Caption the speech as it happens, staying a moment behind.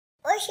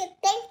Hoje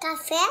tem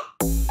café?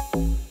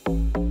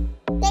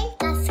 Tem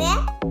café?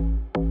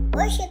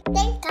 Hoje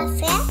tem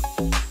café?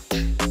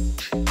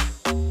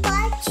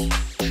 Pode.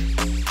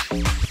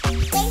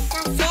 Tem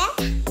café?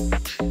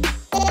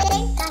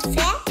 Tem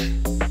café?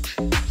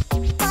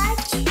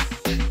 Pode.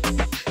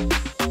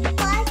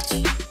 Pode.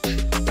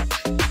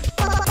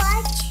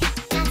 Pode.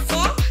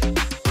 Café?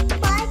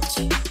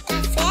 Pode.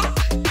 Café?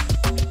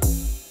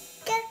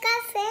 Quer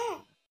café?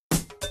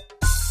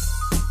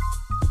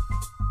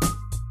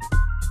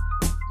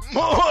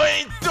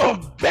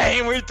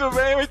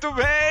 Muito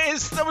bem!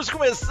 Estamos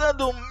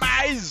começando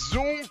mais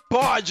um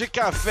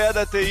PodCafé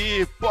da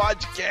TI,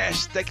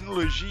 podcast,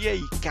 tecnologia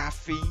e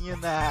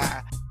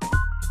cafeína.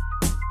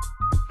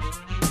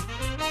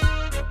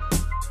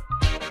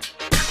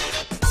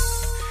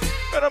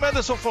 Meu nome é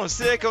Anderson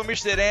Fonseca, o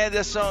Mr.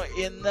 Anderson,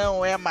 e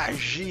não é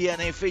magia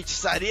nem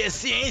feitiçaria, é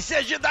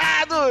ciência de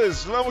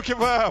dados! Vamos que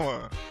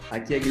vamos!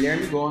 Aqui é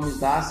Guilherme Gomes,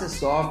 da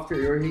ACSoftware,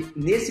 e hoje,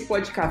 nesse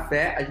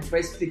PodCafé, a gente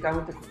vai explicar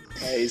muita coisa.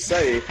 É isso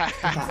aí.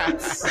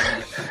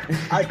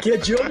 Aqui é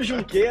Diogo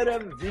Junqueira,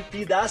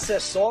 VP da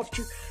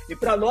ACSoftware, e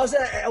para nós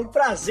é um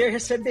prazer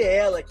receber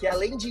ela, que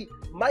além de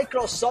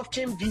Microsoft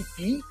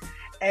MVP,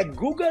 é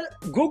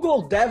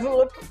Google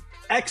Develop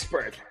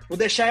Expert. Vou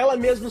deixar ela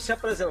mesmo se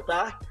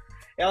apresentar.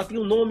 Ela tem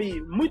um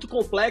nome muito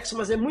complexo,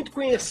 mas é muito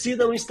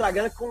conhecida no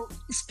Instagram com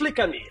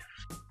Explica-me.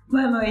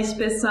 Boa noite,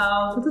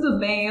 pessoal. Tudo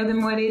bem? Eu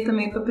demorei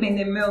também para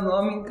aprender meu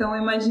nome, então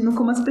eu imagino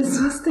como as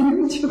pessoas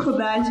têm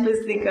dificuldade para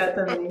explicar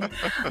também.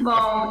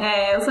 Bom,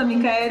 eu sou a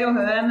Mikaeri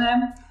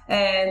Ohana,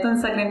 estou no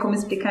Instagram como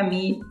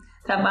Explica-me.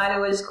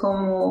 Trabalho hoje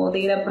como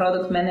Data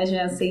Product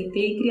Manager ACT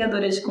e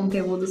criadora de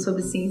conteúdo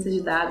sobre ciência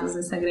de dados no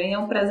Instagram. E é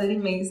um prazer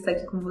imenso estar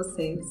aqui com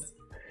vocês.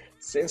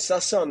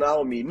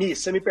 Sensacional, Mi.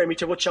 Você me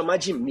permite, eu vou te chamar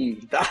de Mi,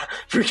 tá?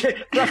 Porque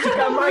pra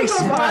ficar mais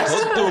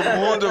fácil. Todo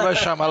mundo vai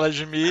chamá-la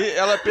de Mi,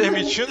 ela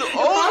permitindo ou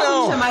posso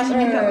não. Me chamar de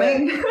Mi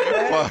também?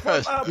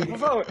 Por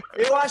favor,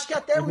 eu acho que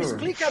até o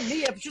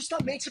Explica-me é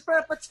justamente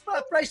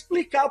pra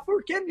explicar o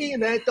porquê Mi,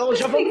 né? Então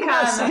já vamos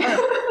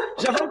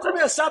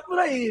começar por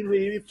aí,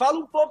 Mi. Fala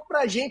um pouco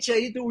pra gente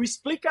aí do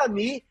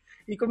Explica-me.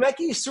 E como é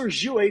que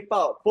surgiu aí,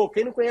 Paulo? Pô,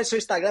 quem não conhece o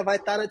Instagram vai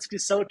estar na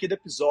descrição aqui do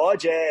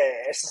episódio,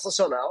 é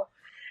sensacional.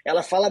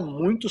 Ela fala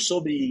muito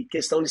sobre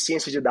questão de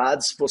ciência de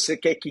dados, você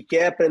que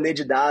quer aprender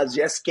de dados,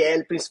 de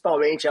SQL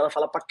principalmente, ela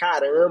fala pra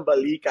caramba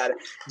ali, cara,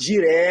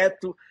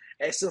 direto,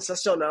 é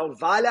sensacional,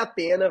 vale a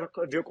pena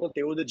ver o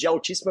conteúdo de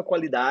altíssima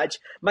qualidade,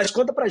 mas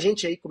conta pra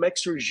gente aí como é que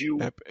surgiu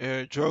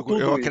Diogo,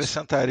 eu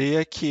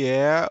acrescentaria que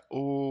é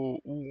o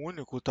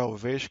único,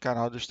 talvez,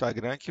 canal do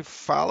Instagram que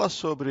fala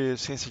sobre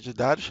ciência de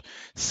dados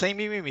sem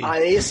mimimi. Ah,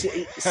 esse... o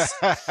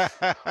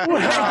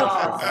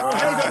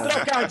rei do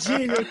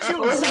trocadilho,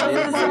 tiozão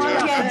do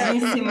PodCafé.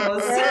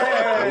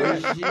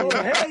 O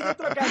rei do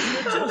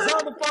trocadilho, tiozão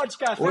do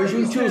PodCafé. Hoje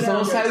um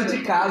tiozão saiu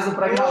de casa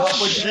pra gravar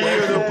podcast. O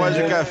tio do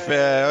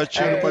PodCafé, é o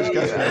tio do PodCafé.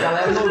 A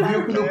galera não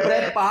viu que no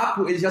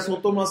pré-papo ele já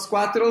soltou umas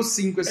 4 ou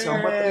 5, assim,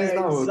 uma atrás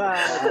da outra.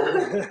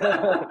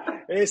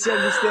 Esse é o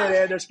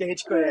Mr. Anders que a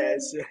gente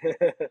conhece.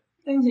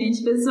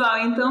 Gente, pessoal,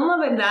 então, na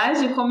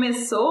verdade,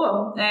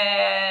 começou,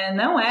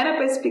 não era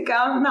para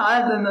explicar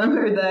nada, na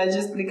verdade,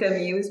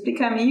 Explica-me. O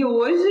Explica-me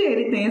hoje,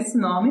 ele tem esse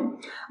nome,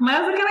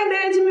 mas aquela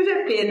ideia de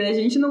MVP, né? A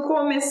gente não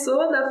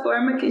começou da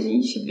forma que a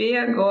gente vê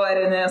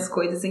agora, né, as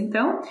coisas.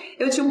 Então,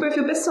 eu tinha um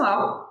perfil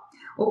pessoal,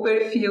 o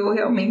perfil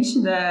realmente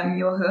da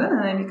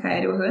Ohana, né,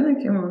 Mikaeri Ohana,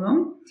 que é o meu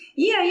nome.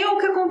 E aí, o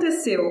que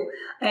aconteceu?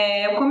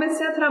 Eu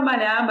comecei a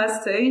trabalhar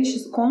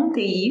bastante com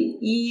TI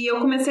e eu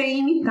comecei a ir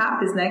em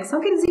meetups, né, que são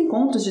aqueles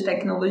encontros de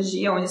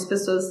tecnologia onde as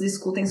pessoas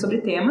discutem sobre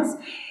temas.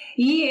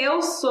 E eu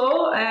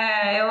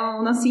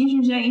nasci em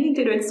Jundiaí, no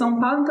interior de São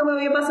Paulo, então eu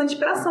ia bastante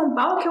para São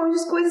Paulo, que é onde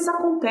as coisas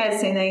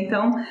acontecem, né?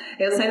 Então,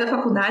 eu saí da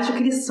faculdade com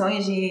aqueles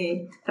sonhos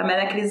de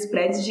trabalhar naqueles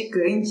prédios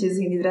gigantes,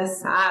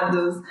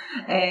 envidraçados,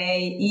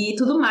 e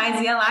tudo mais.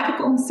 E é lá que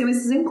aconteciam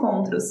esses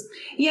encontros.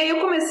 E aí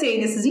eu comecei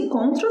nesses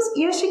encontros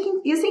e achei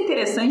que ia ser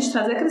interessante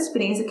trazer aquela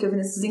experiência que eu vi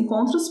nesses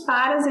encontros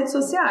para as redes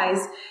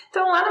sociais.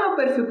 Então, lá no meu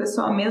perfil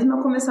pessoal mesmo,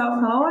 eu começava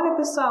a falar, olha,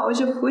 pessoal,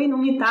 hoje eu fui no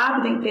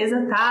meetup da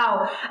empresa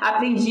tal,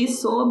 aprendi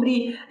sobre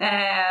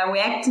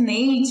React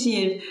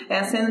Native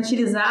sendo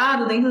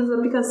utilizado dentro das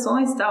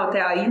aplicações e tal.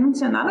 Até aí não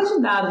tinha nada de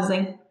dados,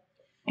 hein?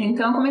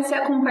 Então eu comecei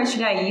a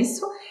compartilhar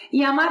isso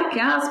e a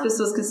marcar as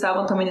pessoas que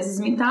estavam também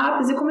nesses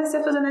meetups e comecei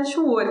a fazer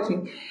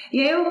networking.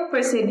 E aí eu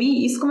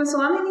percebi, isso começou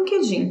lá no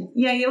LinkedIn.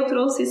 E aí eu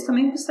trouxe isso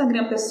também para o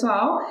Instagram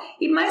pessoal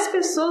e mais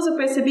pessoas eu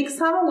percebi que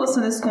estavam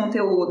gostando desse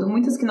conteúdo.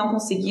 Muitas que não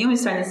conseguiam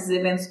estar nesses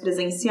eventos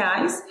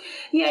presenciais.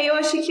 E aí eu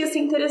achei que ia ser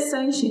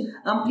interessante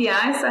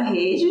ampliar essa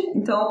rede.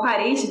 Então eu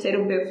parei de ter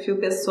um perfil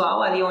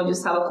pessoal ali onde eu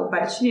estava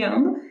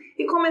compartilhando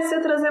e comecei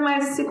a trazer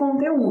mais esse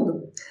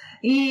conteúdo.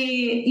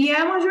 E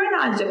é uma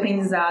jornada de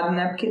aprendizado,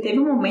 né? Porque teve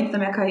um momento da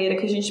minha carreira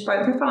que a gente pode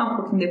até falar um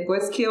pouquinho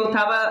depois, que eu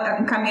estava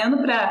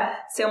encaminhando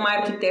para ser uma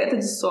arquiteta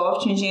de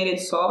software, engenharia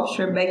de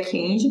software,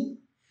 back-end.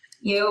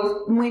 E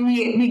eu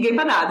migrei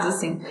para dados,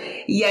 assim.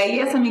 E aí,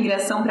 essa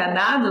migração para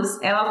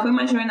dados, ela foi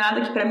uma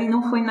jornada que para mim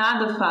não foi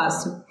nada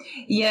fácil.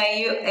 E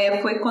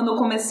aí, foi quando eu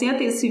comecei a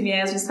ter esse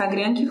viés do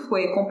Instagram, que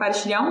foi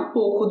compartilhar um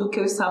pouco do que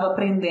eu estava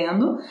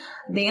aprendendo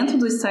dentro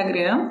do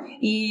Instagram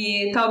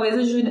e talvez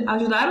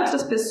ajudar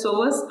outras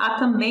pessoas a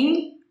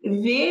também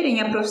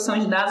verem a profissão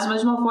de dados, mas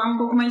de uma forma um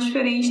pouco mais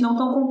diferente, não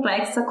tão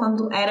complexa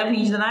quanto era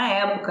vendida na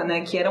época, né?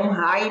 Que era um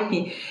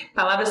hype,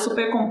 palavras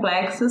super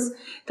complexas.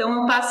 Então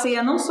eu passei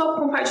a não só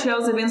compartilhar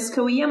os eventos que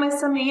eu ia, mas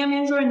também a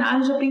minha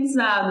jornada de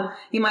aprendizado.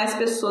 E mais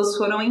pessoas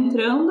foram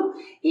entrando,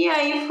 e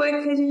aí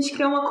foi que a gente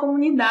criou uma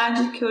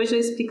comunidade, que hoje é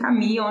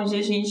Explica-me, onde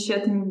a gente já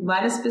tem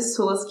várias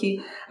pessoas que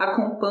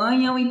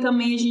acompanham e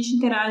também a gente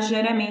interage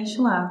diariamente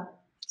lá.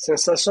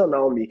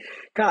 Sensacional, Mi.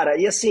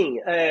 Cara, e assim,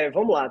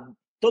 vamos lá.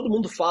 Todo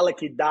mundo fala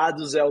que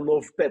dados é o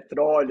novo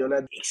petróleo,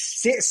 né?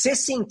 Ser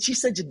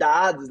cientista de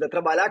dados, né?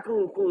 Trabalhar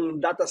com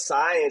data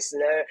science,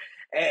 né?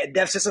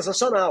 Deve ser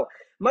sensacional.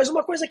 Mas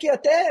uma coisa que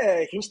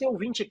até que a gente tem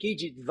ouvinte aqui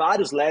de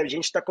vários levels, a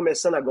gente está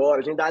começando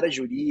agora, a gente da área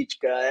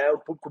jurídica, é um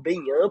público bem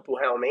amplo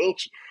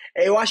realmente.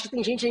 Eu acho que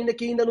tem gente ainda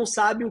que ainda não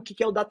sabe o que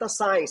é o data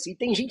science. E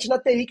tem gente na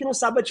TI que não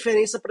sabe a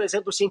diferença, por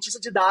exemplo, do cientista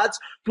de dados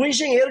do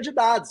engenheiro de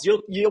dados.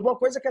 E uma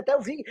coisa que até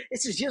eu vi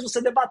esses dias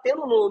você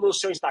debatendo no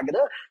seu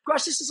Instagram, que eu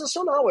achei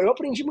sensacional. Eu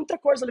aprendi muita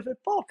coisa. Eu falei,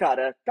 pô,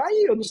 cara, tá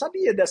aí, eu não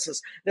sabia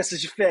dessas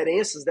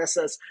diferenças,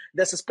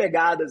 dessas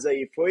pegadas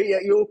aí.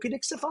 Eu queria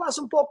que você falasse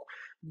um pouco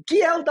o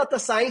que é o data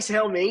science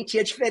realmente e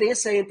a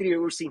diferença entre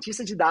o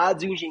cientista de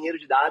dados e o engenheiro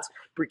de dados,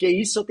 porque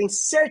isso eu tenho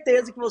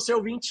certeza que você,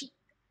 ouvinte,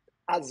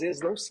 às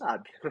vezes não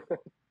sabe.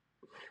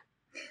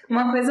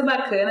 Uma coisa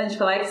bacana de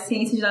falar é que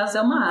ciência de dados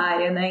é uma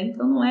área, né?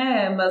 Então não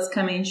é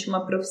basicamente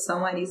uma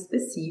profissão ali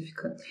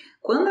específica.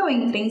 Quando eu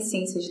entrei em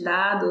ciência de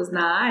dados,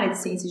 na área de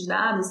ciência de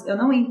dados, eu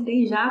não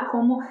entrei já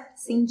como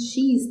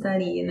cientista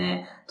ali,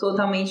 né?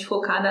 Totalmente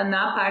focada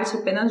na parte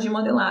apenas de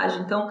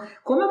modelagem. Então,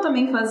 como eu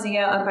também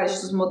fazia a parte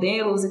dos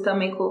modelos e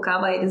também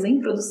colocava eles em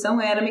produção,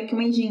 eu era meio que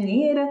uma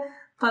engenheira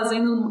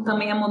fazendo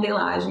também a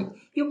modelagem.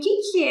 E o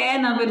que é,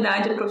 na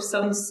verdade, a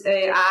profissão,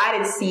 a área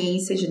de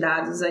ciência de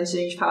dados, antes de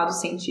a gente falar do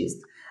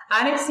cientista? A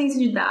área de ciência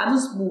de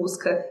dados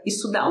busca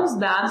estudar os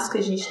dados que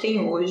a gente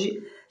tem hoje,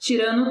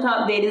 tirando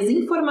deles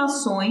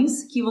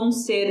informações que vão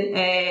ser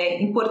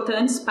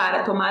importantes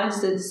para tomar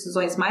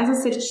decisões mais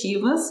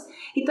assertivas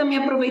e também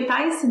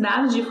aproveitar esse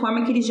dado de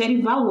forma que ele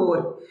gere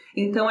valor.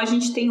 Então, a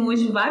gente tem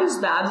hoje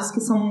vários dados que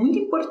são muito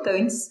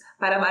importantes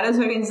para várias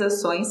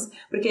organizações,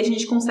 porque a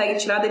gente consegue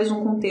tirar deles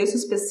um contexto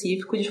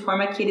específico de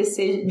forma que eles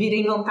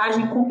virem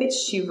vantagem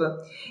competitiva.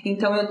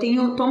 Então,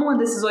 eu tomo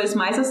decisões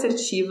mais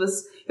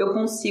assertivas, eu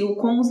consigo,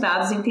 com os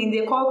dados,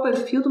 entender qual é o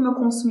perfil do meu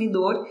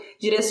consumidor,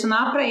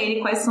 direcionar para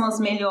ele quais são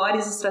as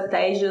melhores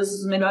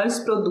estratégias, os melhores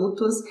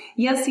produtos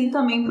e assim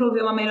também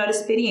prover uma melhor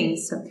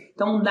experiência.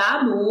 Então, o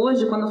dado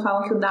hoje, quando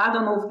falam que o dado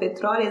é o novo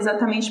petróleo, é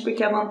exatamente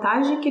porque a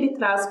vantagem que ele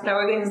traz para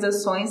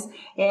organizações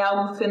é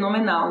algo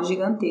fenomenal,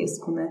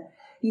 gigantesco, né?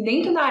 E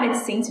dentro da área de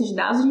ciência de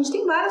dados, a gente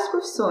tem várias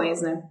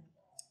profissões, né?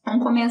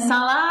 Vamos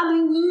começar lá do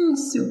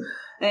início,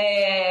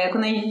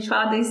 quando a gente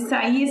fala de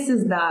extrair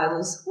esses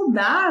dados. O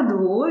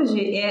dado hoje,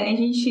 a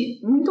gente,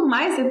 muito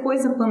mais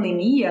depois da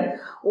pandemia,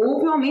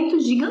 houve um aumento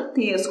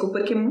gigantesco,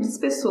 porque muitas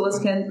pessoas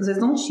que às vezes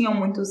não tinham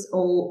muitos,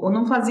 ou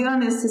não faziam a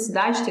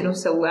necessidade de ter um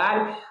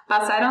celular,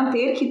 passaram a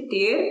ter que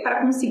ter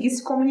para conseguir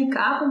se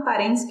comunicar com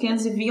parentes que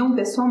antes viviam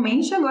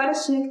pessoalmente e agora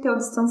tinha que ter o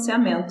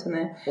distanciamento,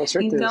 né? Com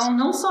certeza. Então,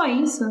 não só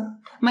isso,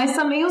 mas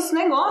também os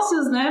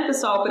negócios, né,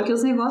 pessoal? Porque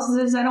os negócios,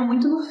 eles eram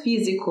muito no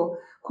físico.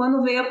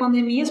 Quando veio a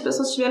pandemia, as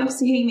pessoas tiveram que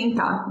se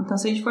reinventar. Então,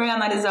 se a gente for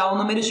analisar o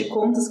número de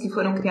contas que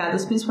foram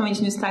criadas, principalmente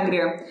no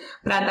Instagram,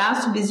 para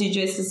dar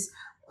subsídio a esses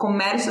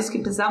comércios que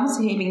precisavam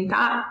se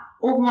reinventar,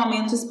 houve um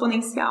aumento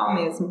exponencial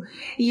mesmo.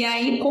 E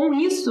aí, com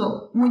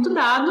isso, muito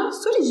dado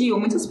surgiu,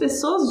 muitas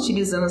pessoas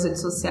utilizando as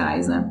redes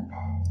sociais, né?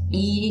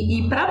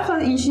 E para a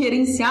gente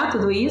gerenciar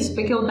tudo isso,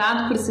 porque o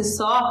dado por si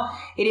só,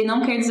 ele não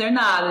quer dizer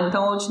nada.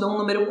 Então, eu te dou um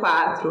número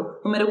 4.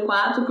 O número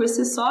 4 por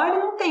si só, ele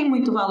não tem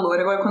muito valor.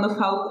 Agora, quando eu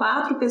falo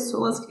 4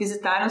 pessoas que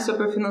visitaram o seu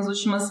perfil nas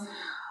últimas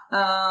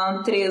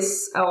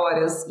 3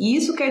 horas, e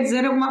isso quer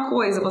dizer alguma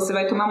coisa, você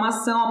vai tomar uma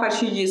ação a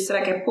partir disso.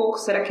 Será que é pouco?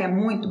 Será que é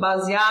muito?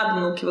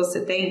 Baseado no que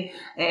você tem?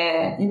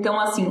 Então,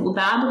 assim, o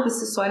dado por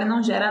si só, ele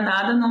não gera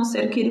nada, a não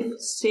ser que ele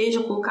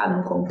seja colocado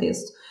no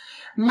contexto.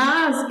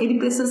 Mas ele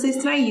precisa ser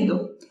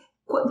extraído.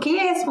 Quem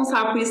é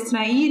responsável por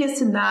extrair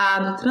esse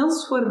dado,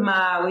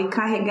 transformá-lo e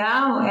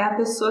carregá-lo é a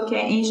pessoa que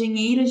é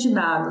engenheira de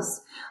dados.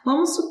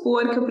 Vamos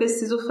supor que eu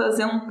preciso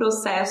fazer um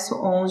processo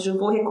onde eu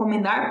vou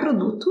recomendar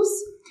produtos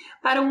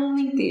para o mundo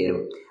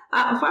inteiro.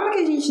 A forma que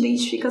a gente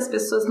identifica as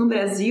pessoas no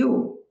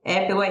Brasil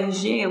é pelo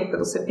RG, ou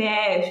pelo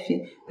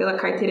CPF, pela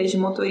carteira de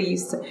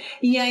motorista.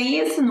 E aí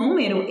esse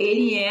número,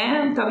 ele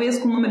é talvez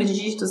com um número de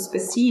dígitos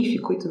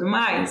específico e tudo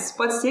mais.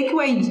 Pode ser que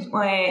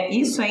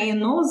isso aí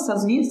nos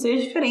Estados Unidos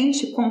seja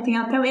diferente, contém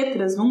até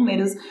letras,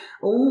 números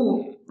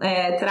ou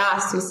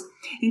traços.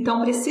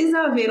 Então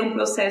precisa haver um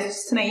processo de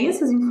extrair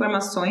essas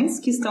informações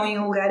que estão em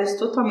lugares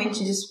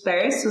totalmente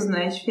dispersos,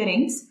 né,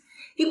 diferentes.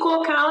 e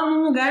colocá-la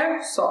num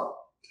lugar só.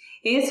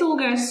 Esse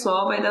lugar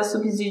só vai dar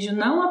subsídio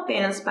não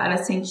apenas para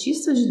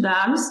cientistas de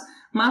dados,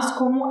 mas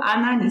como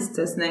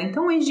analistas, né?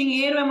 Então, o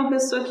engenheiro é uma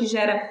pessoa que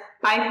gera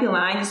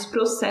pipelines,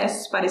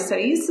 processos para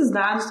extrair esses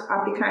dados,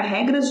 aplicar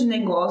regras de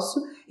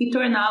negócio e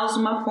torná-los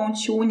uma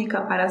fonte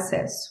única para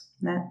acesso,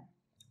 né?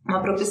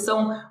 Uma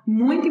profissão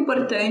muito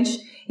importante,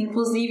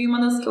 inclusive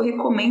uma das que eu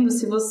recomendo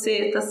se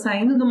você está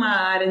saindo de uma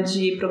área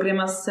de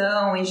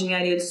programação,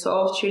 engenharia de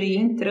software e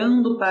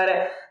entrando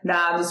para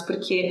dados,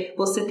 porque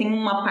você tem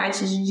uma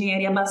parte de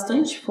engenharia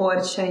bastante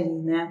forte aí,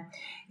 né?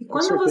 E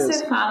quando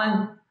você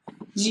fala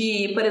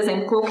de, por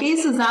exemplo, coloquei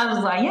esses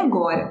dados lá e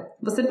agora?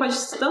 Você pode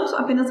tanto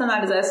apenas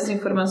analisar essas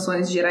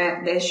informações,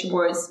 gerar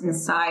dashboards,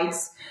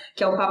 insights,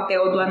 que é o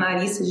papel do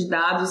analista de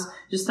dados,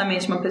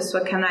 justamente uma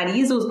pessoa que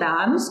analisa os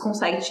dados,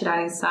 consegue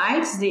tirar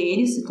insights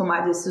deles e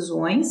tomar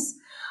decisões,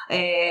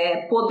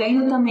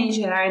 podendo também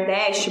gerar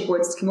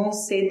dashboards que vão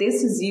ser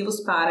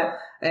decisivos para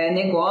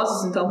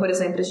negócios. Então, por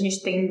exemplo, a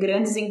gente tem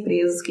grandes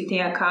empresas que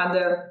têm a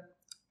cada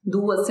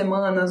 2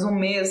 semanas, um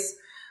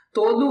mês,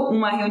 toda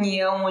uma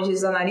reunião onde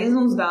eles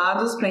analisam os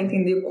dados para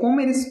entender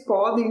como eles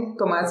podem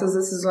tomar essas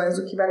decisões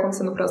do que vai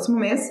acontecer no próximo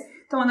mês.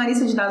 Então, o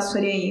analista de dados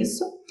faria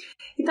isso.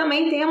 E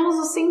também temos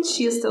o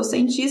cientista. O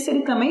cientista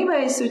ele também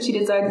vai se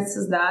utilizar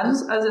desses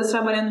dados, às vezes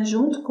trabalhando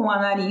junto com o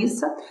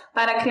analista,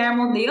 para criar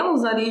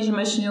modelos ali de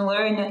machine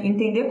learning,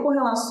 entender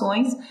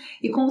correlações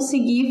e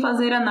conseguir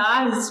fazer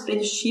análises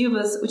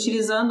preditivas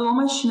utilizando o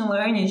machine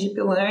learning, deep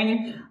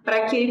learning,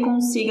 para que ele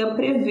consiga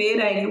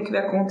prever aí o que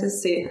vai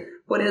acontecer.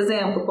 Por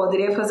exemplo,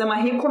 poderia fazer uma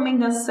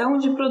recomendação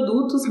de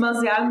produtos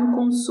baseado no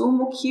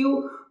consumo que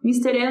o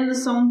Mr.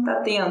 Anderson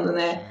está tendo,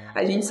 né?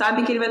 A gente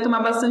sabe que ele vai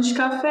tomar bastante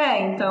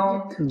café,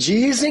 então...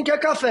 Dizem que é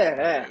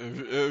café,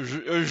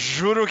 Eu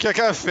juro que é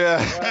café.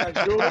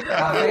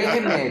 Café e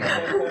remédio.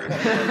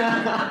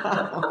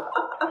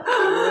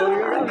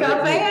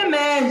 Café e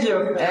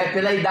remédio.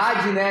 Pela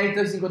idade, né?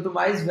 Então, assim, quanto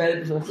mais velho a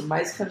pessoa,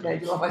 mais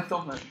remédio ela vai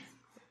tomando.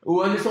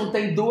 O Anderson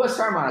tem 2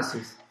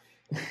 farmácias.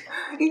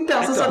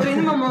 Então, se eu só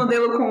treino meu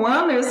modelo com o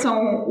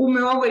Anderson, o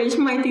meu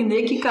algoritmo vai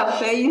entender que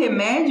café e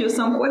remédio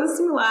são coisas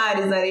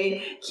similares aí,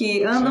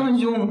 que andam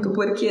junto,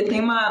 porque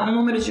tem um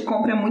número de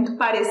compra muito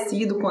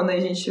parecido quando a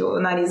gente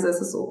analisa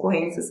essas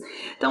ocorrências.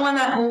 Então,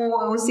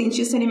 o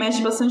cientista ele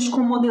mexe bastante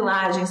com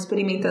modelagem,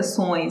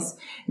 experimentações,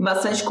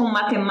 bastante com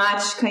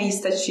matemática e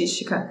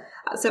estatística.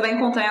 Você vai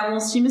encontrar em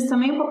alguns times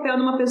também o papel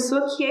de uma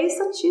pessoa que é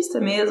estatista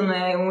mesmo,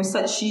 né? Um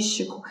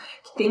estatístico,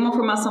 que tem uma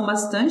formação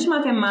bastante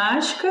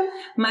matemática,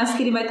 mas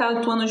que ele vai estar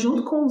atuando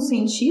junto com o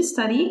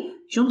cientista ali,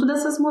 junto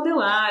dessas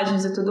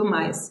modelagens e tudo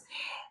mais.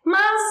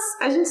 Mas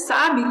a gente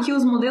sabe que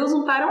os modelos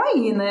não param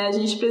aí, né? A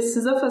gente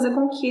precisa fazer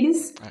com que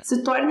eles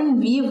se tornem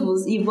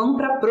vivos e vão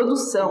para a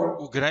produção.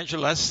 O grande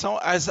lance são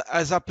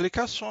as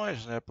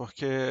aplicações, né?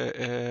 Porque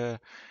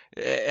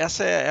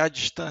essa é a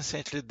distância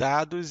entre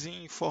dados e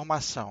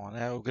informação,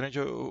 né? O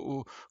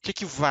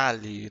que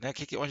vale, né?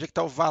 Onde é que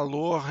está o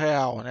valor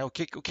real, né? O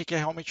que é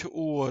realmente o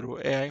ouro?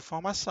 É a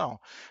informação,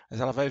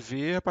 mas ela vai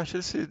vir a partir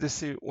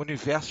desse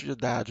universo de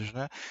dados,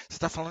 né? Você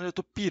está falando, eu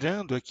estou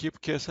pirando aqui,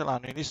 porque, sei lá,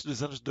 no início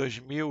dos anos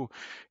 2000,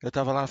 eu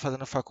estava lá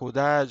fazendo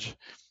faculdade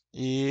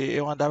e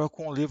eu andava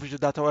com um livro de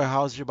Data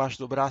Warehouse debaixo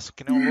do braço,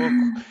 que nem um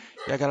louco,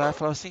 e a galera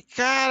falava assim,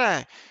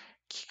 cara...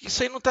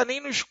 Isso aí não está nem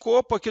no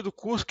escopo aqui do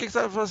curso. O que você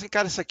está falando assim,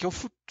 cara? Isso aqui é o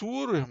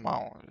futuro,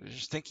 irmão. A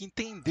gente tem que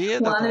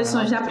entender. O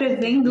Anderson já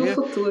prevendo o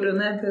futuro,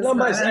 né, pessoal? Não,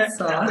 mas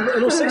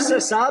eu não sei se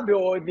você sabe,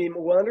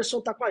 o Anderson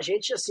está com a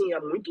gente assim,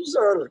 há muitos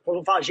anos.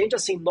 Quando fala a gente,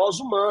 assim, nós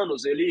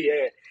humanos. Ele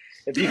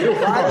viveu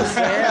várias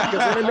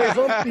épocas, ele é meio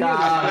vampiro.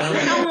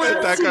 Você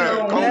está com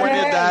a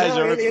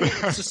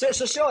comunidade. Se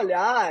você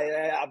olhar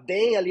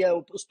bem ali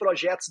os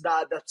projetos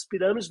das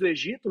pirâmides do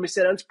Egito, o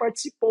Mr. Anderson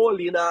participou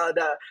ali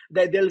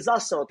da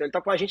idealização. Então ele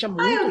está com a gente há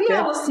muito tempo. Eu vi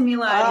algo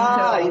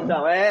similar,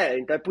 então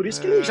é por isso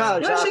que ele já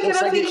eu achei que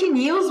consegue... era fake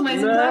news,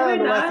 mas não é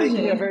verdade. Não é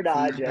fake news, é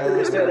verdade. O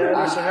Mr.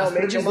 Anderson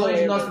realmente As previsões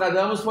que nós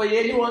tradamos foi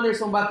ele e o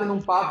Anderson batendo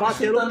um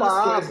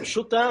papo,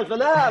 chutando,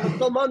 falando,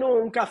 tomando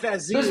um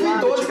cafezinho.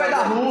 2012 vai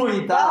dar ruim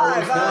e tal.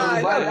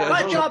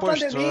 Vai ter uma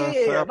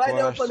pandemia, vai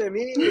ter uma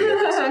pandemia.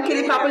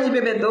 Aquele papo de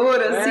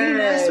bebedouro, assim,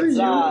 né? Surgiu.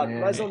 Exato,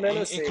 mais ou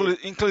menos assim.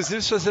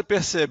 Inclusive, se você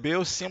perceber,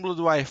 o símbolo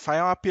do Wi-Fi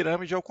é uma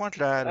pirâmide ao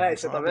contrário.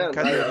 Você tá vendo?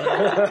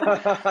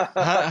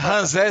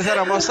 Ramsés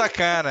era mó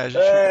sacana.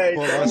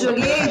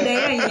 Joguei a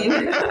ideia aí.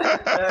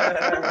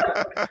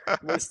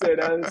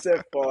 Misturando, isso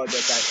é foda,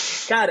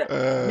 cara.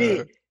 Cara,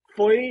 Mi,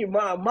 foi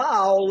uma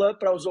aula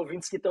para os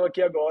ouvintes que estão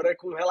aqui agora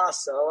com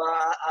relação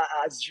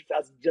às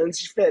grandes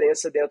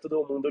diferenças dentro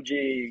do mundo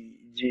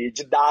de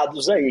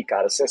dados aí,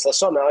 cara.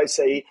 Sensacional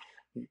isso aí.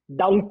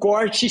 Dá um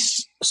corte,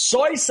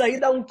 só isso aí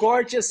dá um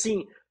corte,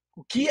 assim,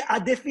 que a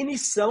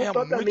definição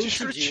propriamente muito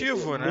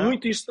instrutivo, né?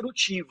 Muito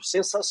instrutivo,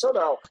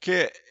 sensacional.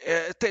 Porque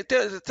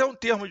tem um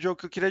termo, Diogo,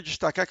 que eu queria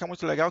destacar, que é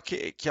muito legal,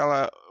 que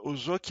ela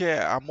usou, que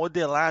é a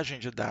modelagem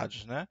de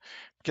dados, né?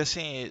 Porque,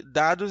 assim,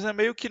 dados é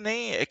meio que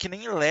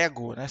nem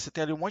Lego, né? Você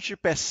tem ali um monte de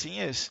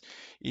pecinhas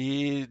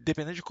e,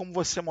 dependendo de como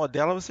você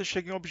modela, você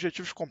chega em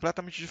objetivos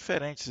completamente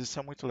diferentes. Isso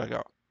é muito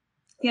legal.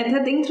 E até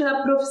dentro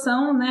da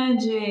profissão, né,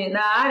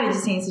 da área de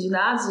ciência de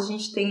dados, a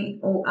gente tem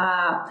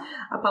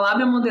a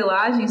palavra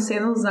modelagem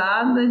sendo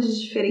usada de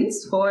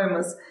diferentes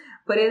formas.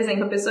 Por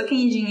exemplo, a pessoa que é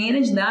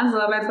engenheira de dados,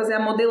 ela vai fazer a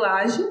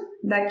modelagem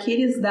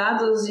daqueles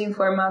dados em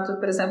formato,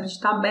 por exemplo, de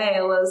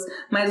tabelas,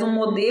 mas um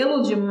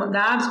modelo de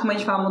dados, como a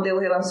gente fala, modelo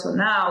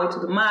relacional e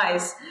tudo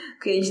mais,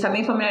 que a gente está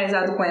bem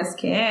familiarizado com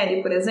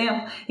SQL, por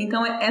exemplo.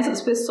 Então,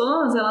 essas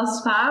pessoas,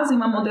 elas fazem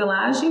uma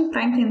modelagem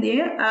para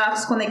entender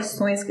as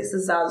conexões que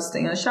esses dados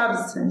têm, as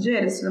chaves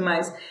estrangeiras e tudo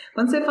mais.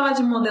 Quando você fala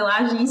de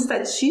modelagem em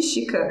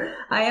estatística,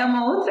 aí é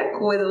uma outra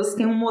coisa. Você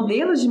tem um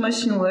modelo de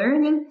machine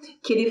learning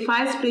que ele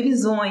faz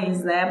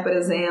previsões, né? Por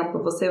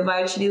exemplo, você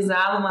vai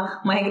utilizar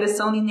uma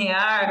regressão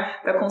linear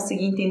para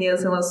conseguir entender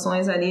as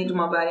relações ali de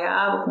uma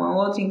variável com a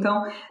outra.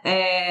 Então,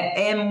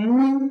 é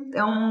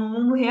um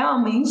mundo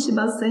realmente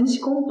bastante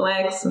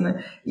complexo,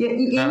 né? E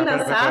é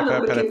engraçado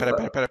porque...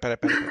 Pera.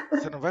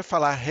 Você não vai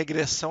falar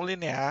regressão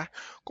linear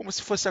como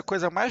se fosse a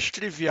coisa mais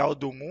trivial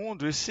do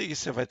mundo e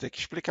você vai ter que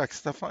explicar o que você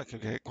está falando.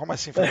 Como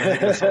assim fazer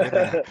regressão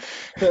linear?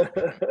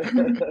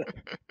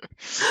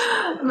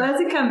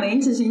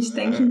 Basicamente, a gente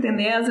tem que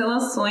entender as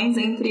relações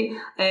entre...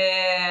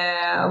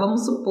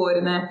 vamos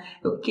supor, né?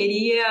 Eu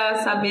queria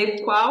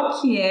saber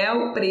qual que é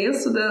o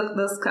preço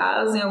das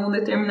casas em algum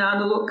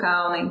determinado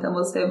local, né? Então,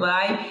 você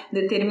vai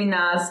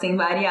determinar se tem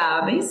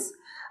variáveis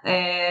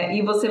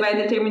e você vai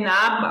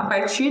determinar, a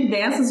partir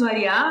dessas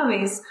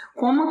variáveis,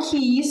 como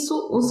que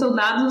o seu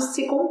dado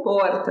se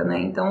comporta, né?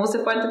 Então, você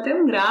pode ter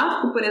um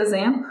gráfico, por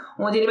exemplo,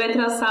 onde ele vai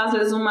traçar, às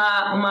vezes,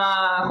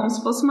 como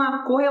se fosse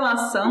uma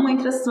correlação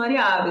entre essas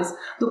variáveis,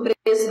 do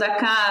preço da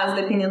casa,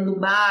 dependendo do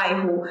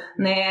bairro,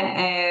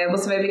 né?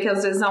 Você vai ver que,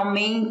 às vezes,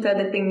 aumenta,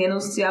 dependendo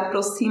se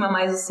aproxima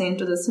mais do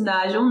centro da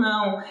cidade ou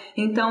não.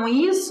 Então,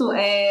 isso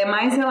é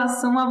mais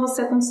relação a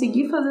você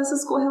conseguir fazer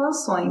essas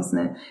correlações,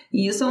 né?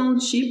 E isso é um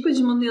tipo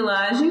de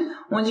modelagem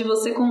onde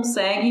você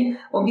consegue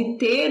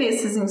obter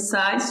esses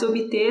insights,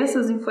 obter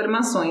essas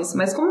informações.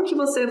 Mas como que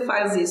você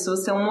faz isso?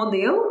 Você é um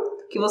modelo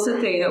que você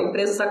tem, né? O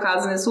preço da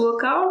casa nesse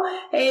local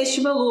é este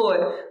valor,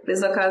 o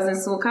preço da casa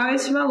nesse local é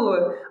este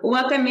valor. Ou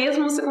até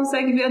mesmo você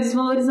consegue ver a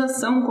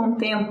desvalorização com o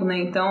tempo, né?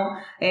 Então,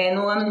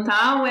 no ano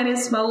tal era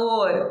esse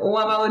valor, ou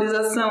a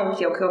valorização,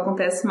 que é o que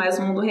acontece mais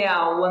no mundo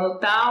real, o ano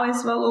tal é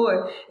esse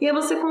valor. E aí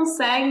você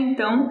consegue,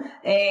 então,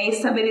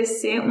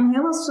 estabelecer um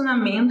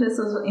relacionamento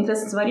entre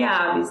essas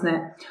variáveis,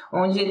 né?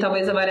 Onde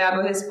talvez a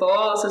variável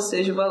resposta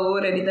seja o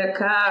valor ali da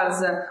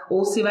casa,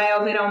 ou se vai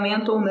haver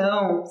aumento ou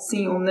não,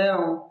 sim ou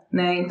não,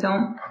 né?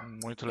 Então,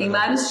 tem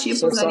vários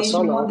tipos ali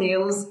de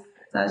modelos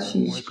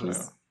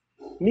estatísticos.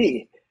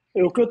 Mi,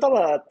 o que eu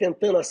tava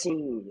tentando, assim,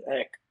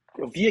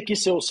 eu vi aqui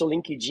seu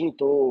LinkedIn,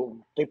 tô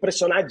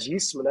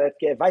impressionadíssimo, né?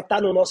 Porque vai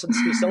estar na nossa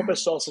descrição,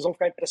 pessoal, vocês vão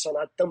ficar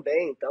impressionados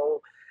também, então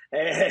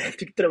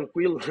fique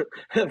tranquilo.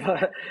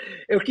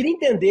 Eu queria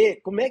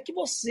entender como é que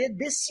você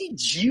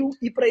decidiu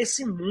ir para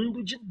esse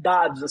mundo de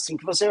dados, assim,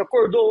 que você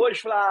acordou hoje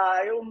e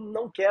falou, eu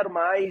não quero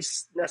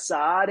mais nessa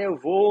área, eu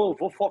vou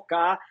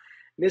focar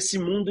nesse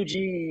mundo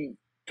de,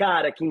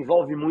 cara, que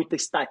envolve muita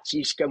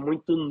estatística,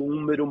 muito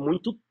número,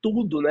 muito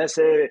tudo, né?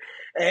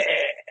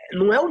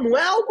 Não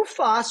é algo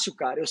fácil,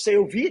 cara.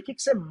 Eu vi aqui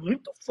que você é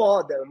muito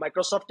foda.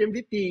 Microsoft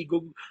MVP,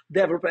 Google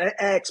Developer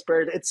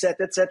Expert,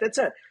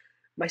 etc.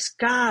 Mas,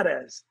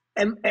 cara,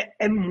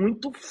 é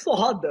muito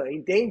foda,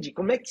 entende?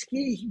 Como é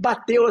que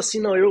bateu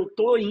assim, não, eu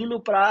tô indo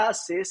para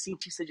ser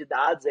cientista de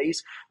dados, é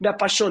isso, me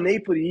apaixonei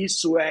por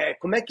isso,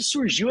 como é que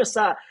surgiu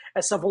essa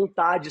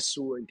vontade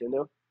sua,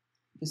 entendeu?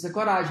 Isso é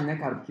coragem, né,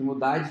 cara? Porque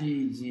mudar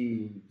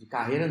de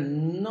carreira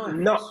não é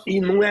não, fácil.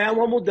 E não é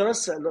uma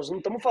mudança, nós não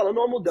estamos falando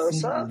uma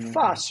mudança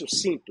fácil,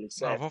 simples.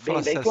 Não, vamos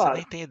falar bem claro. Você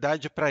nem tem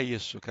idade para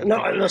isso, cara.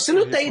 Não, você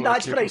não tem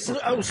idade para isso.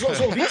 Os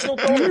ouvintes não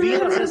estão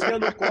ouvindo, às vezes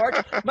vendo o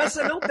corte, mas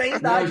você não tem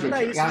idade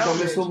para isso. Ela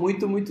começou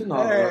muito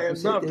nova.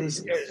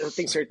 Eu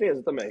tenho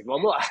certeza também.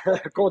 Vamos lá,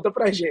 conta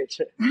pra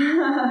gente.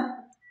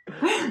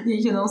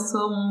 Gente, eu não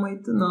sou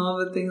muito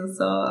nova, eu tenho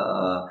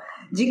só...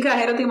 De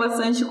carreira eu tenho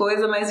bastante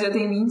coisa, mas já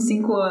tenho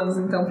 25 anos,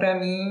 então pra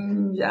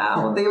mim já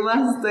rodei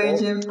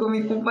bastante. Eu fico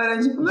me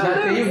comparando, tipo,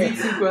 já tenho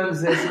 25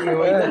 anos, assim,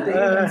 eu ainda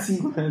tenho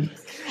 25 anos.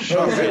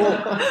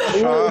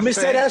 O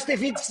Mikaeri tem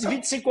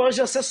 25 anos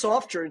de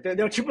ACSoftware,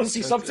 entendeu? Tipo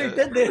assim, só pra você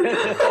entender.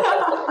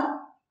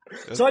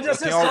 Só de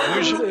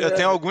eu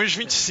tenho alguns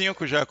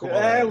 25 já.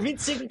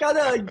 25 em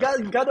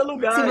cada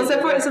lugar. Se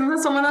você for, você não tá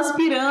somando as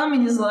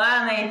pirâmides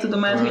lá, né, e tudo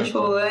mais que a gente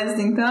falou antes,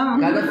 então...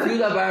 Cada fio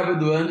da barba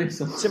do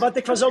Anderson. Você vai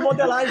ter que fazer uma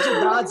modelagem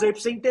de dados aí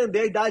pra você entender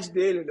a idade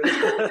dele, né?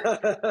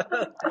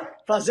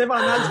 Fazer uma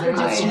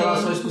análise em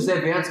relações com os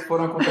eventos que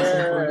foram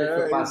acontecendo por onde ele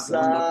foi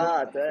passando.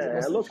 Exato,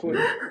 é loucura.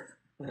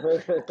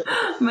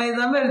 Mas,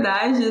 na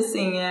verdade,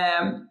 assim,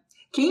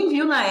 quem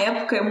viu na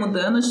época eu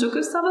mudando achou que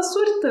eu estava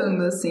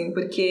surtando, assim,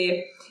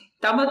 porque...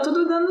 tava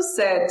tudo dando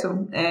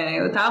certo.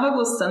 Eu tava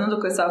gostando do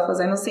que eu estava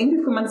fazendo. Eu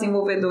sempre fui uma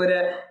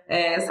desenvolvedora.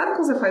 Sabe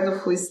quando você faz o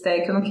full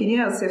stack? Eu não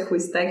queria ser full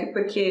stack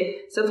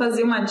porque se eu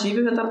fazia uma div,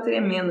 eu já tava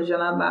tremendo já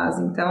na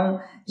base. Então,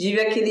 div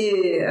é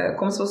aquele...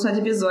 como se fosse uma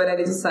divisória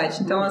ali do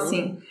site. Então,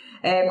 assim...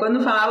 quando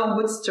falavam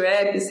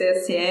Bootstrap,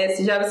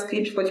 CSS,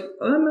 JavaScript, foi tipo,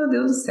 oh meu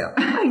Deus do céu.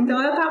 Então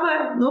eu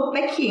tava no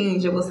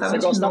back-end, eu gostava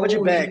de gostava Node,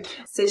 de back.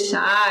 C#,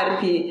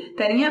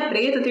 telinha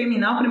preta,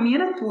 terminal, pra mim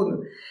era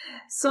tudo.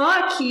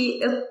 Só que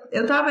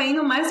eu tava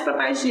indo mais pra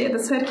parte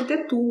dessa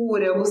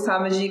arquitetura, eu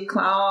gostava de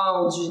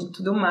cloud e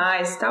tudo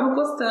mais, tava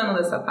gostando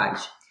dessa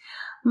parte.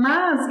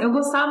 Mas eu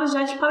gostava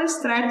já de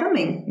palestrar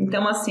também.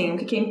 Então, assim, o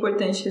que é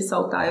importante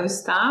ressaltar? Eu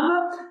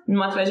estava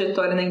numa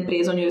trajetória na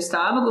empresa onde eu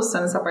estava,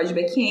 gostando dessa parte de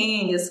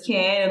back-end,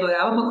 SQL,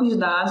 adorava banco de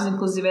dados,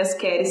 inclusive a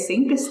SQL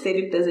sempre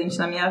esteve presente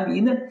na minha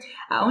vida.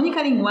 A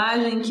única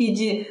linguagem que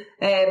de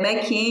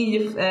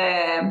back-end,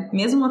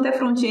 mesmo até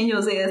front-end eu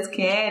usei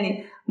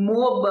SQL,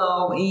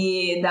 mobile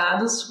e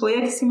dados, foi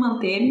a que se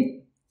manteve.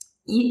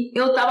 E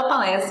eu dava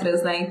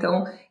palestras, né?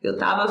 Então, eu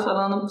tava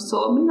falando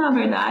sobre, na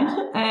verdade,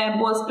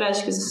 boas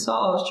práticas de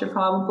software,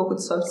 falava um pouco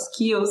de soft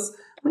skills,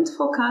 muito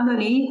focado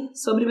ali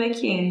sobre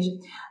back-end.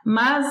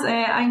 Mas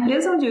a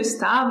empresa onde eu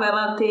estava,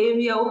 ela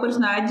teve a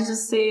oportunidade de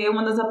ser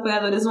uma das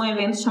apoiadoras de um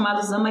evento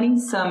chamado Xamarin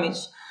Summit.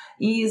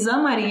 E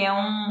Xamarin é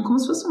como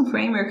se fosse um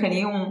framework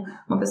ali,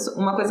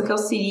 uma coisa que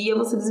auxilia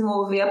você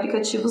desenvolver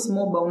aplicativos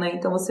mobile, né?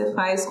 Então você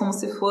faz como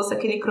se fosse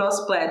aquele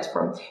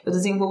cross-platform. Eu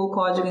desenvolvo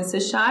código em C#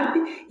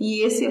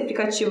 e esse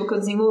aplicativo que eu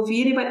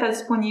desenvolvi, ele vai estar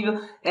disponível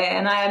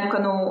na época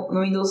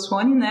no Windows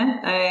Phone, né?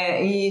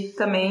 E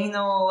também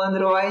no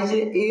Android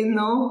e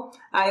no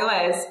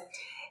iOS.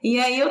 E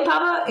aí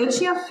eu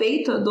tinha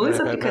feito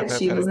dois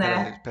aplicativos,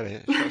 né?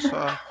 Peraí,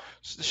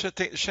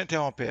 deixa eu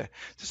interromper.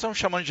 Vocês estão me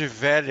chamando de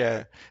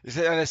velha,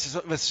 vocês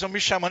estão me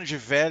chamando de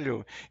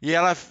velho e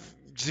ela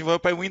desenvolveu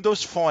para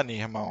Windows Phone,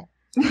 irmão.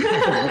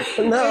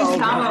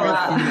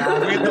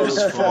 Não,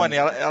 Windows Phone,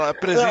 ela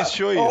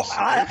presenciou isso.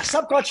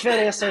 Sabe qual a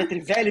diferença entre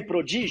velho e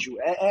prodígio?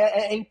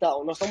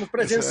 Então, nós estamos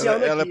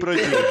presenciando ela aqui. É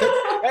prodígio.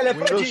 Ela é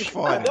Windows prodígio.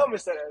 Phone. Não,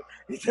 Mr.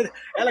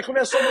 Ela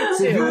começou muito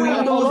Você cedo. viu o Ela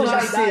Windows falou já a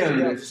nascer, idade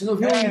André. dela. Você não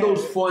viu o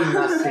Windows Phone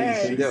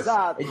nascer, entendeu?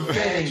 Exato.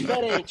 É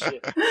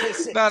diferente.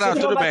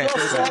 Não, tudo bem.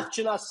 Microsoft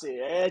nascer.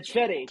 É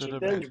diferente, Tudo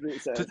entende?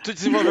 Tu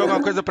desenvolveu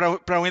alguma coisa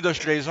para Windows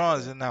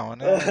 3.11? Não,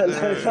 né?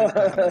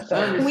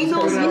 O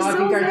Windows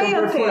Vista eu usei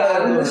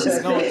até. Não,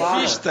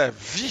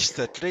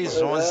 Vista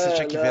 3.11 você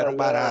tinha que ver, era um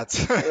barato.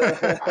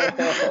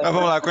 Mas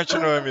vamos lá,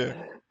 continua, amigo.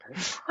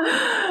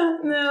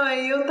 Não,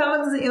 aí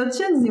eu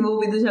tinha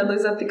desenvolvido já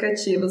 2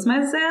 aplicativos,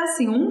 mas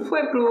assim, um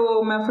foi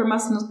pro minha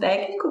formação no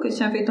técnico, que eu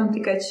tinha feito um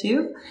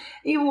aplicativo,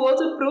 e o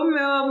outro pro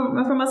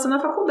minha formação na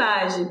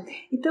faculdade.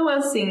 Então,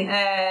 assim,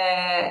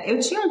 eu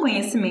tinha um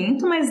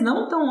conhecimento, mas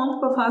não tão amplo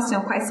pra falar assim,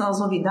 quais são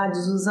as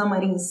novidades do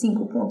Xamarin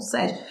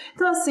 5.7.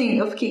 Então, assim,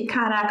 eu fiquei,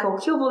 caraca, o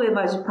que eu vou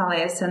levar de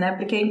palestra, né?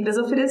 Porque a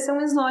empresa ofereceu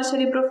um slot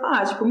ali pra eu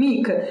falar, tipo,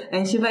 Mika, a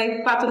gente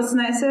vai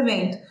patrocinar esse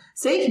evento.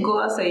 Você que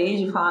gosta aí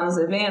de falar nos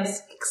eventos,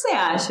 o que você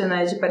acha,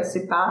 né, de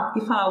participar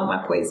e falar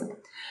alguma coisa?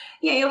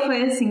 E aí eu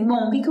falei assim,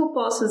 bom, o que eu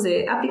posso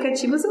fazer?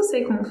 Aplicativos eu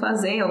sei como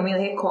fazer, eu me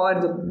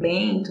recordo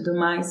bem e tudo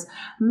mais,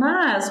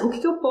 mas o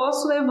que eu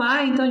posso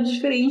levar, então, de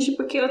diferente,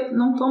 porque eu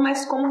não estou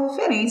mais como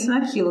referência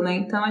naquilo, né?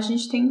 Então a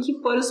gente tem que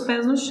pôr os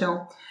pés no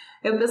chão.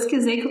 Eu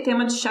pesquisei que o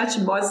tema de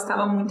chatbots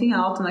estava muito em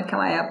alta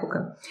naquela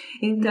época.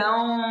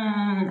 Então,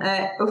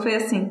 eu falei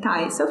assim,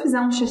 tá, e se eu fizer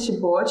um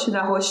chatbot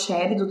da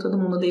Rochelle, do Todo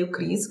Mundo Odeia o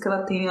Chris, que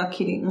ela tem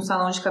um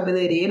salão de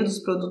cabeleireiro dos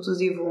produtos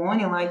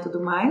Ivone lá e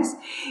tudo mais.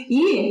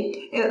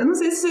 E, eu não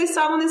sei se vocês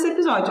estavam nesse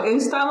episódio, eu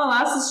estava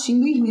lá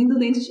assistindo e rindo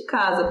dentro de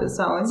casa,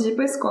 pessoal, antes de ir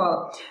pra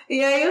escola. E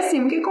aí,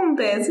 assim, o que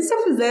acontece? Se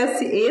eu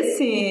fizesse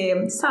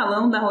esse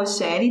salão da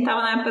Rochelle,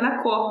 estava na época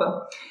da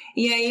Copa.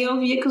 E aí eu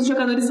via que os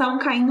jogadores estavam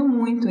caindo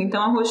muito. Então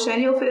a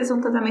Rochelle ofereceu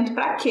um tratamento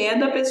para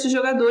queda para esses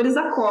jogadores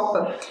da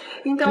Copa.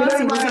 Então,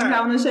 assim, você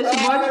entrava no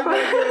chatbot...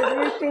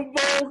 Muito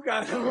bom,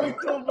 cara.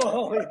 Muito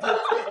bom.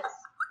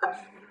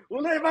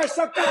 O Neymar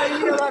só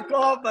caía na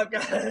Copa,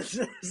 cara.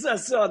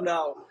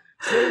 Sensacional.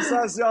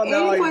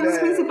 Sensacional. Ele foi um dos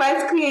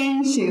principais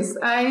clientes.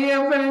 Aí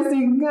eu falei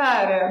assim,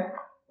 cara,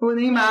 o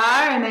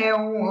Neymar, né?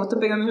 Eu tô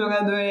pegando um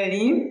jogador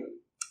ali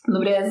no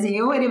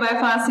Brasil, ele vai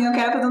falar assim, eu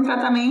quero fazer um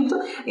tratamento,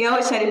 e a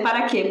Rochelle,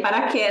 para quê? Para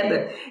a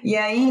queda. E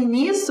aí,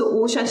 nisso,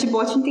 o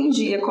chatbot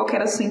entendia qual que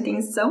era a sua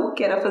intenção,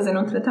 que era fazer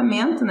um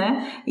tratamento,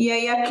 né? E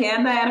aí a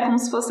queda era como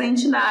se fosse a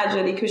entidade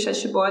ali que o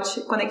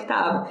chatbot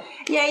conectava.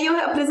 E aí eu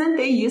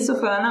apresentei isso,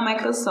 foi lá na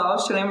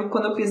Microsoft, eu lembro que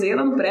quando eu pisei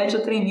lá no prédio,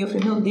 eu tremi, eu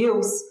falei, meu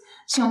Deus,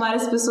 tinham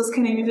várias pessoas que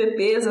eram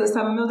MVPs, eu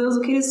estava, meu Deus,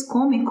 o que eles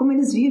comem, como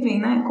eles vivem,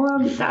 né? Qual é o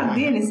habitat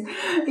deles?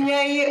 E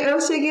aí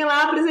eu cheguei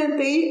lá,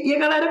 apresentei e a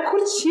galera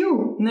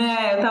curtiu,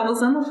 né? Eu tava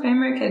usando um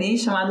framework ali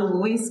chamado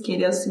Luiz, que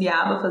ele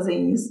auxiliava a fazer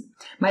isso.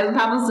 Mas eu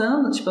tava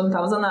usando, eu não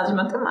tava usando nada de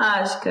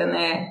matemática,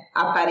 né?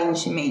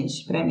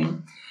 Aparentemente, pra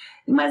mim.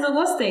 Mas eu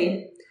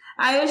gostei.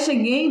 Aí eu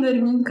cheguei,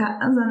 dormi em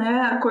casa,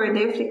 né?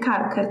 Acordei e falei,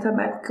 cara, eu quero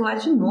trabalhar com aquilo lá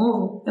de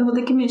novo. Eu vou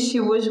ter que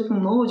mexer hoje com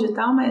Node e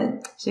tal, mas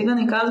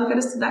chegando em casa eu quero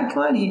estudar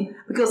aquilo ali.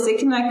 Porque eu sei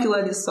que não é aquilo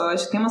ali só,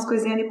 acho que tem umas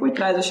coisinhas ali por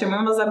trás. Eu chamei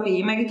umas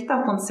API, mas o que tá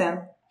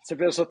acontecendo? Você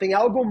pensou, tem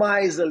algo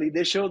mais ali,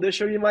 deixa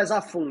eu ir mais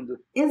a fundo.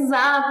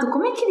 Exato,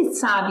 como é que ele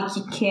sabe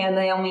que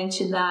queda é uma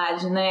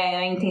entidade, né?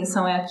 A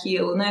intenção é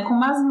aquilo, né? Com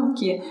base no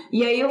quê?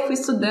 E aí eu fui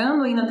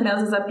estudando, indo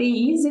atrás das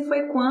APIs, e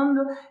foi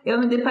quando eu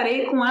me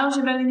deparei com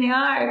álgebra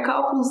linear,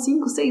 cálculo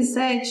 5, 6,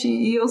 7,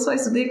 e eu só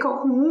estudei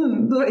cálculo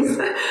 1, 2.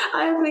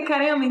 Aí eu falei,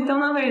 caramba, então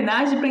na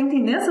verdade, para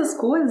entender essas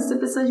coisas, você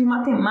precisa de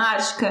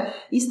matemática,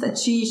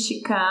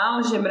 estatística,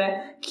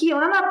 álgebra, que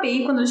lá na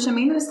API, quando eu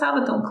chamei, não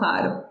estava tão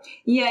claro.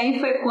 E aí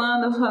foi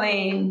quando eu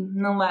falei,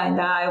 não vai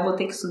dar, eu vou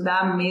ter que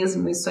estudar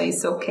mesmo isso aí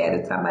se eu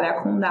quero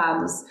trabalhar com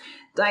dados.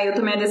 Aí eu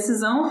tomei a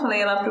decisão,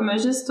 falei lá pro meu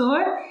gestor,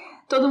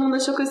 todo mundo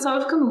achou que eu estava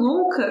ficando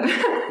louca.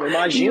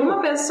 Imagina. E uma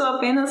pessoa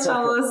apenas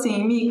falou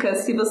assim, Mika,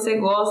 se você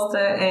gosta,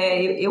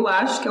 eu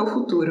acho que é o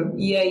futuro.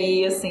 E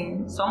aí,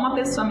 assim, só uma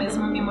pessoa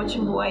mesmo me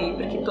motivou aí,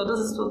 porque todas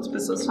as outras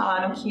pessoas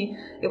falaram que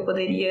eu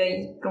poderia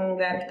ir para um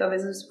lugar que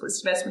talvez eu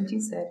estivesse muito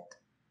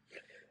incerto.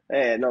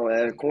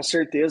 Com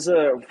certeza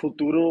o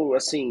futuro,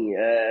 assim,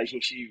 a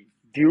gente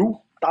viu,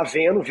 tá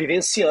vendo,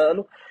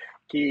 vivenciando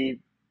que,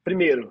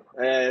 primeiro,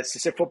 se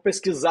você for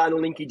pesquisar no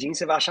LinkedIn,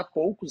 você vai achar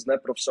poucos, né,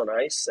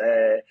 profissionais,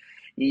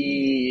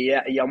 e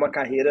é uma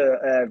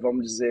carreira,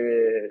 vamos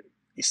dizer,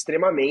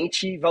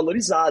 extremamente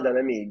valorizada,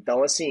 né, Mi?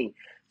 Então, assim,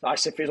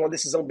 acho que você fez uma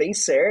decisão bem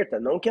certa,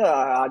 não que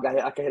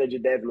a carreira de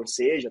dev não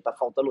seja, tá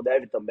faltando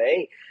dev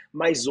também,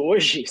 mas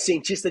hoje,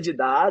 cientista de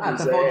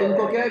dados... tá faltando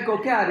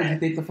qualquer área de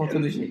TI, tá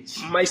faltando gente.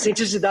 Mas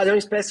cientista de dados é uma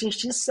espécie de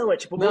extinção, é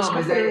tipo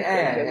mosca branca.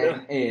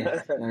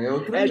 É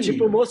outro É nível.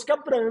 tipo mosca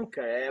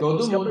branca, Todo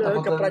mosca mundo branca tá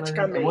faltando,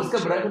 praticamente. É mosca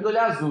branca do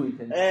olho azul,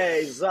 entendeu?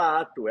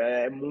 Exato,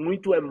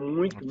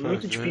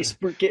 muito difícil,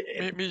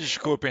 porque... Me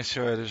desculpem,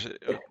 senhores.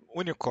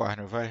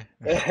 Unicórnio, vai.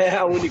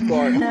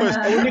 Unicórnio.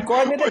 O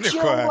unicórnio ainda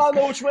tinha um Unicórnio. lá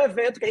no último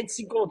evento que a gente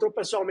se encontrou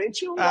pessoalmente.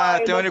 Tinha um lá,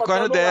 tem o ainda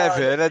unicórnio faltando dev,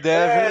 lá. ele é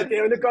dev.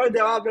 Tem o unicórnio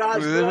dev, um abraço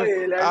pra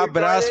ele.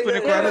 Abraço pro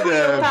unicórnio Eu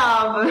dev.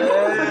 tava.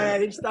 A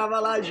gente tava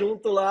lá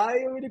junto lá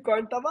e o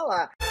unicórnio tava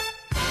lá.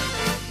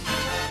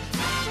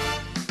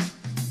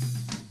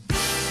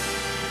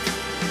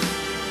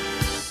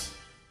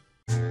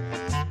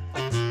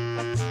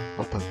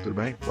 Opa, tudo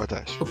bem? Boa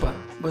tarde. Opa,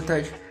 boa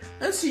tarde.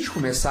 Antes de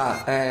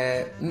começar,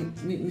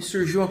 me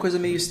surgiu uma coisa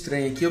meio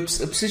estranha aqui. Eu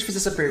preciso fazer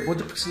essa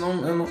pergunta porque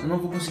senão eu não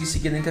vou conseguir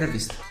seguir na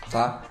entrevista,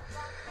 tá?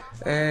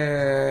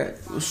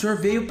 O senhor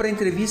veio para a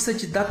entrevista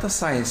de Data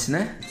Science,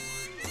 né?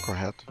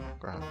 Correto.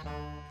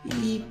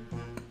 E,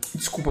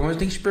 desculpa, mas eu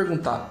tenho que te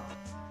perguntar.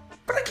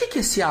 Pra que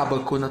esse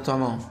ábaco na tua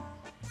mão?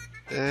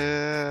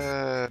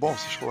 Bom,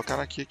 vocês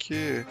colocaram aqui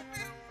que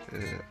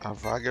a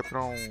vaga é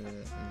para um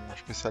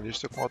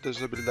especialista com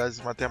altas habilidades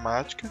em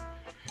matemática.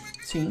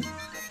 Sim.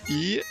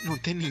 E não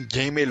tem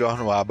ninguém melhor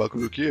no abaco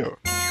do que eu.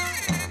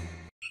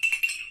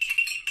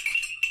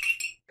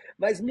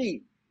 Mas,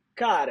 Mi,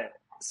 cara,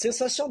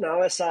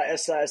 sensacional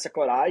essa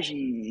coragem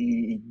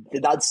e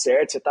ter dado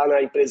certo. Você tá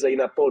na empresa aí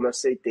na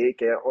CT,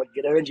 que é uma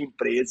grande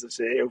empresa.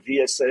 Eu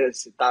vi você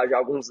tá já há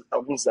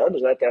alguns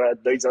anos, né? Tem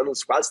 2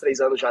 anos, quase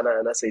 3 anos já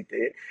na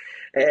CT.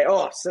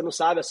 Você não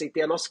sabe, a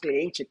CT é nosso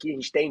cliente aqui. A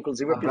gente tem,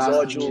 inclusive, um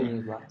episódio.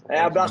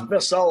 Abraço pro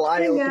pessoal lá.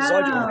 É um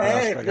episódio.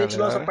 Cliente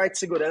nossa parte de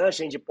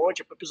segurança, de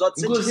ponte, pro episódio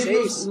 106.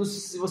 Inclusive,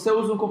 se você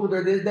usa um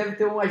computador dele, deve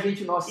ter um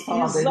agente nosso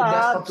falando aí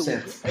do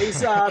 10%.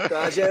 Exato.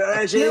 A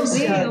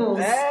agência. Meu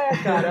Deus.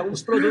 Cara, é um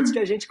dos produtos que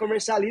a gente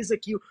comercializa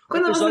aqui.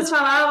 Quando vocês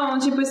falavam,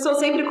 tipo, estou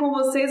sempre com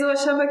vocês, eu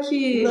achava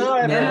que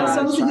era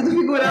só no sentido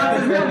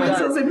figurado, realmente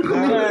estou sempre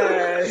comigo.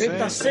 A gente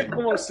tá sempre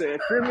com você,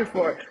 firme e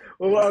forte.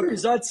 O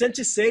episódio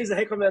 106 é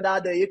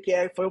recomendado aí, que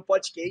foi um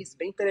podcast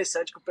bem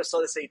interessante com o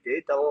pessoal da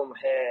CT, então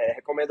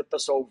recomendo o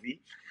pessoal ouvir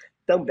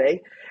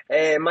também.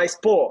 Mas,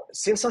 pô,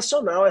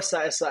 sensacional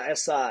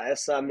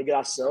essa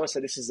migração, essa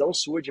decisão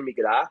sua de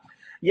migrar.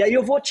 E aí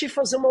eu vou te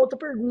fazer uma outra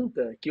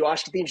pergunta, que eu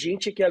acho que tem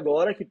gente aqui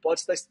agora que pode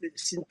estar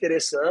se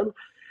interessando.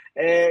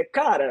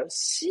 Cara,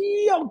 se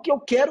eu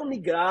quero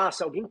migrar,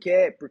 se alguém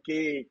quer,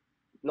 porque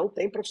não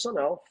tem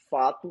profissional,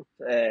 fato,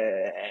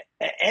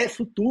 é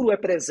futuro, é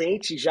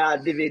presente, já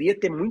deveria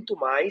ter muito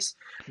mais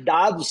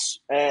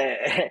dados.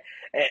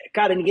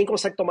 Cara, ninguém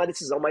consegue tomar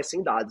decisão mais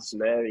sem dados,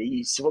 né?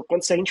 E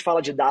quando a gente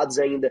fala de dados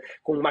ainda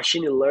com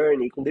machine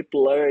learning, com deep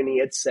learning,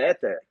 etc.,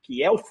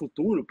 que é o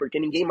futuro, porque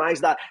ninguém mais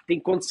tem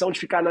condição de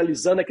ficar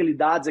analisando aquele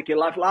dados, aquele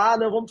lá, e falar,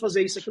 não, vamos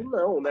fazer isso, aquilo.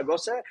 Não, o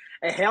negócio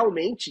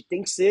realmente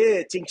tem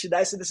que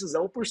dar essa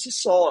decisão por si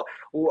só.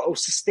 O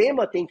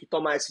sistema tem que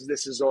tomar essas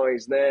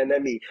decisões, né,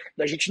 Mi?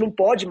 A gente não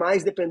pode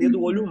mais depender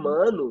do olho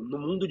humano no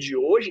mundo de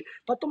hoje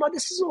para tomar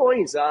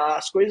decisões.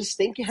 As coisas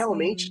têm que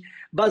realmente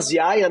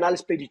basear em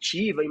análise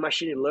preditiva, em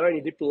machine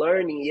learning, deep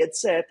learning e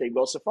etc.,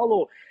 igual você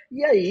falou.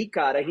 E aí,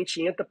 cara, a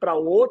gente entra para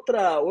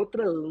outra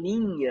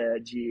linha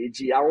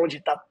de aonde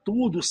está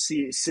tudo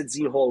se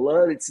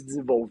desenrolando e se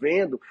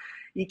desenvolvendo,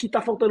 e que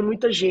tá faltando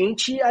muita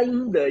gente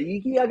ainda.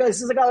 E às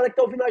vezes a galera que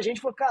tá ouvindo a gente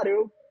fala, cara,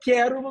 eu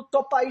quero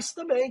topar isso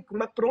também.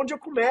 Por onde eu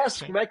começo?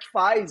 Sim. Como é que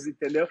faz,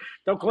 entendeu?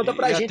 Então conta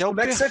pra gente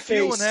como é que você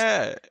fez.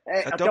 Né?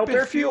 Até o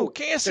perfil.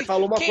 Quem é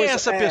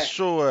essa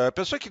pessoa? A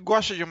pessoa que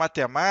gosta de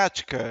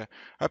matemática,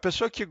 a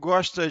pessoa que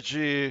gosta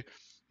de...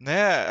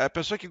 Né? A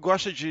pessoa que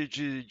gosta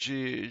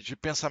de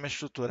pensamento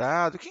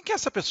estruturado, quem que é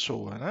essa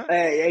pessoa, né?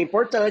 É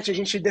importante a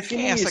gente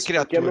definir quem é essa isso,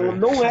 criatura? porque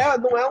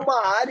não é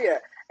uma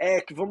área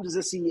que, vamos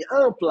dizer assim,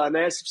 ampla,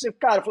 né? Se você,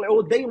 cara, eu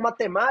odeio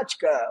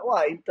matemática,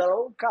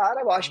 então,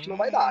 cara, eu acho que não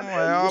vai dar, né?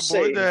 Não é uma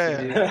boa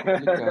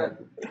ideia.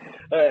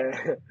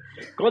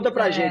 Conta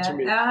pra gente,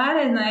 Mika. A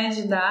área, né,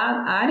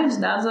 a área de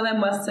dados ela é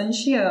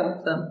bastante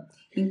ampla.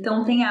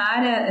 Então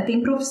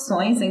tem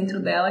profissões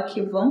dentro dela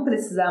que vão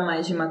precisar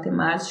mais de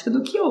matemática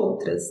do que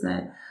outras,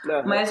 né?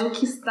 Uhum. Mas o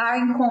que está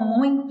em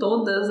comum em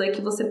todas é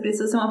que você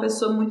precisa ser uma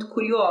pessoa muito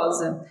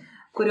curiosa.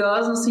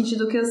 Curiosa no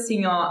sentido que,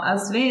 assim,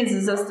 às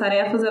vezes as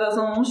tarefas elas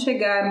não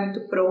chegar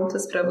muito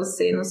prontas para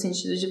você, no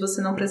sentido de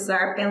você não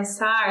precisar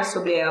pensar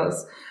sobre elas.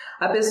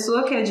 A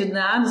pessoa que é de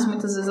dados,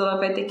 muitas vezes ela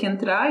vai ter que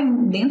entrar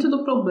dentro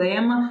do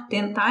problema,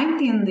 tentar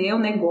entender o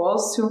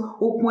negócio,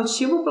 o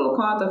motivo pelo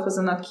qual ela está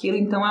fazendo aquilo.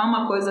 Então, é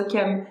uma coisa que,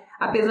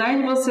 apesar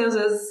de você, às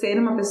vezes, ser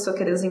uma pessoa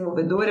que é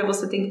desenvolvedora,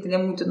 você tem que entender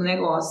muito do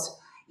negócio.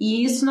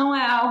 E isso não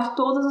é algo que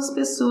todas as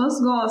pessoas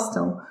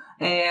gostam.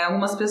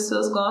 Algumas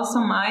pessoas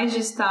gostam mais de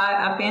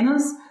estar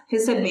apenas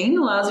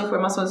recebendo lá as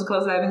informações que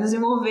elas devem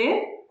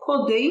desenvolver,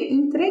 codei e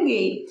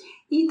entreguei.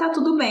 E tá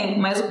tudo bem,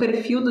 mas o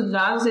perfil do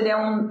dados, ele é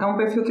um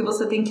perfil que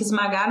você tem que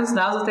esmagar os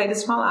dados até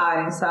eles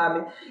falarem,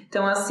 sabe?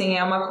 Então, assim,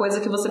 é uma coisa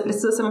que você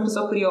precisa ser uma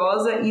pessoa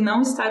curiosa e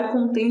não estar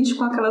contente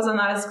com aquelas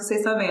análises que você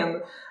está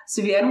vendo.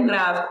 Se vier um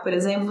gráfico, por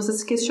exemplo, você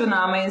se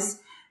questionar, mas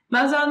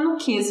no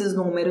que esses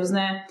números,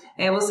 né?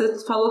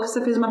 Você falou que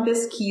você fez uma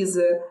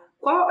pesquisa.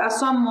 Qual a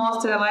sua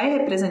amostra, ela é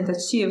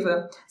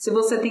representativa? Se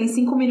você tem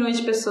 5 milhões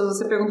de pessoas,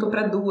 você perguntou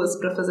para 2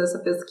 para fazer essa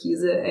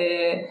pesquisa,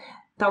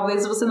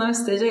 talvez você não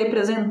esteja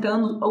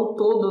representando o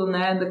todo,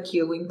 né,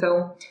 daquilo.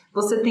 Então,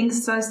 você tem que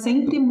estar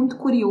sempre muito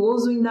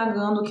curioso,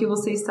 indagando o que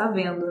você está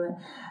vendo, né?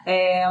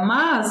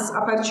 Mas,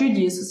 a partir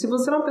disso, se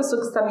você é uma pessoa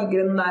que está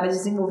migrando na área de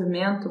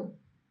desenvolvimento,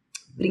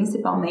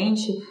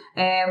 principalmente,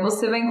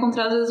 você vai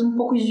encontrar, às vezes, um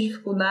pouco de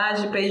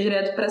dificuldade para ir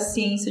direto para a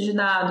ciência de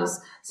dados,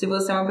 se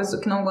você é uma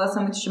pessoa que não gosta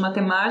muito de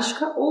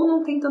matemática ou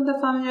não tem tanta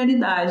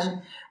familiaridade.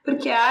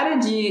 Porque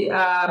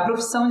a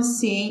profissão de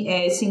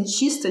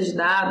cientista de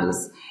dados,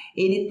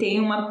 ele tem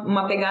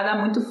uma pegada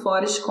muito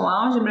forte com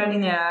álgebra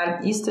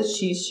linear e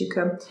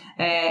estatística,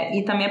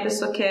 e também a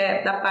pessoa que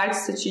é da parte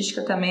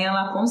estatística também,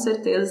 ela com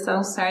certeza está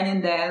no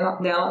cerne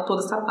dela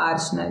toda essa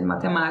parte, né, de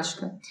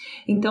matemática.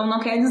 Então não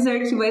quer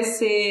dizer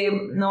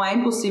que não é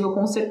impossível,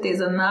 com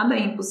certeza nada é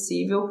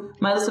impossível,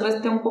 mas você vai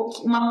ter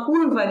uma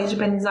curva ali de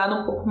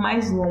aprendizado um pouco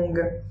mais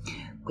longa.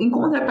 Em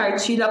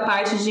contrapartida, a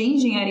parte de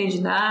engenharia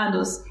de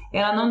dados,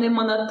 ela não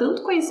demanda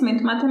tanto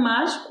conhecimento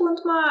matemático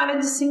quanto uma área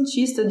de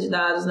cientista de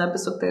dados, né? A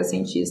pessoa que é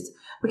cientista.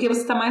 Porque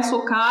você está mais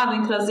focado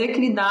em trazer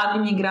aquele dado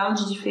e migrá-lo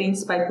de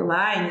diferentes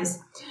pipelines.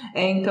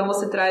 Então,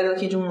 você traz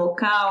aqui de um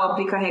local,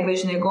 aplica regras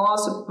de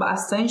negócio,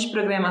 bastante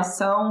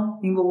programação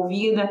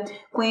envolvida,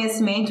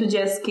 conhecimento de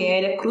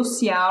SQL é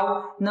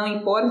crucial, não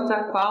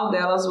importa qual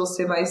delas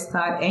você vai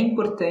estar, é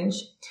importante.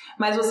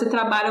 Mas você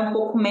trabalha um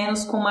pouco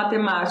menos com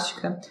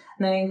matemática,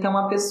 né? Então,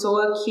 uma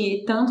pessoa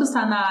que tanto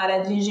está na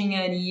área de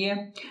engenharia,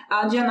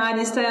 a de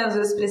analista às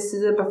vezes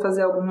precisa para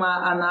fazer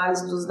alguma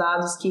análise dos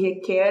dados que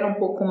requer um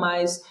pouco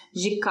mais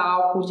de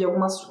cálculo, de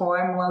algumas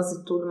fórmulas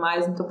e tudo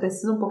mais, então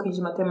precisa um pouquinho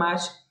de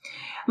matemática.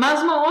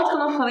 Mas uma outra que eu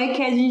não falei,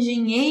 que é de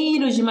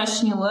engenheira de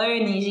machine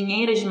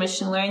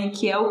learning,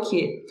 que é o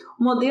quê?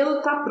 O modelo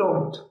está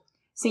pronto.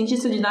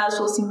 Cientista de dados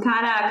falou assim,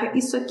 caraca,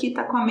 isso aqui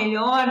está com a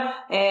melhor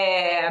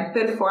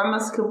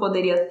performance que eu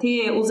poderia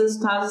ter, os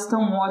resultados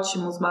estão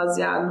ótimos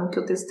baseado no que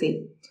eu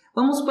testei.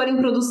 Vamos pôr em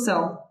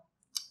produção.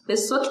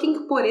 Pessoa que tem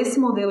que pôr esse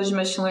modelo de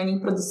machine learning em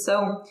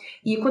produção,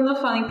 e quando eu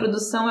falo em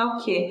produção é o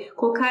quê?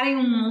 Colocar em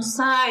um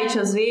site,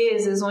 às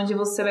vezes, onde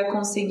você vai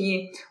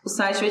conseguir, o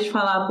site vai te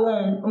falar,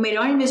 bom, o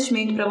melhor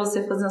investimento para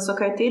você fazer na sua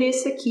carteira é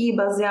esse aqui,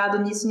 baseado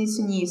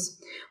nisso.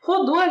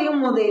 Rodou ali um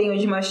modelinho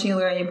de machine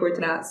learning por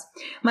trás.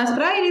 Mas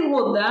para ele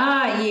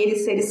rodar e ele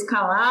ser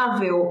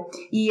escalável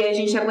e a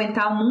gente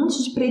aguentar um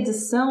monte de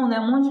predição, né,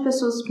 um monte de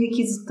pessoas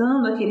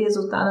requisitando aquele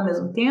resultado ao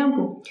mesmo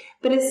tempo,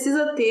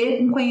 precisa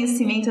ter um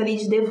conhecimento ali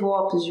de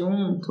DevOps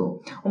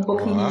junto, um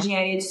pouquinho de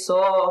engenharia de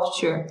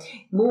software,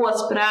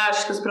 boas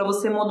práticas para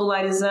você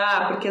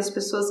modularizar, porque as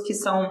pessoas que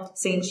são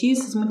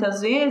cientistas,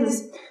 muitas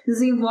vezes,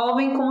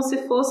 desenvolvem como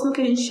se fosse no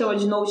que a gente chama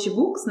de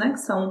notebooks, né, que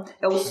são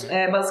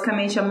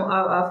basicamente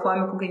a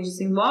forma com que a gente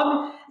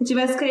desenvolve, a gente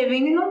vai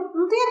escrevendo e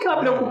não tem aquela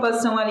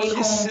preocupação ali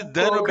com se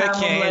dando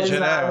back-end,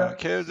 né?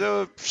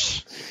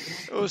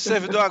 O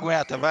servidor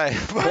aguenta, vai.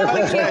 Porque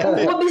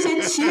o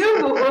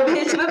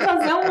objetivo é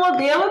fazer um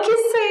modelo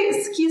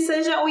que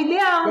seja o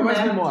ideal, com né?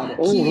 mais memória.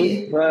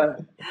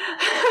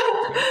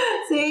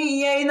 Sim,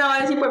 e aí na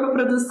hora de pôr pra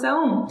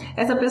produção,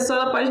 essa pessoa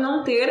ela pode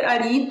não ter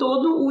ali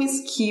todo o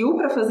skill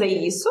pra fazer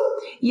isso.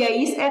 E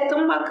aí é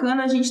tão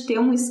bacana a gente ter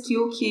um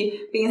skill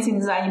que pensa em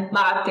design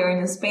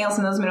patterns, pensa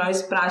nas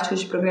melhores práticas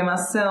de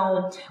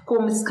programação,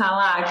 como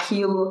escalar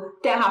aquilo,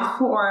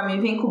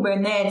 Terraform, vem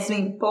Kubernetes,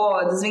 vem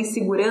Pods, vem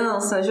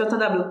segurança,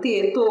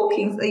 JWT,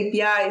 tokens,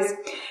 APIs,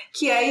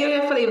 que aí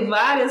eu já falei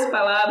várias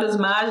palavras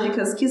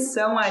mágicas que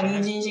são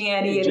ali de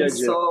engenharia de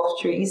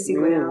software e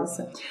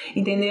segurança,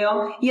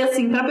 entendeu? E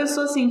assim, para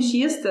pessoa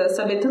cientista,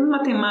 saber tanto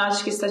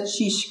matemática,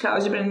 estatística,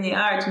 álgebra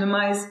linear e tudo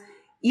mais,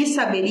 e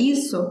saber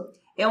isso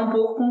é um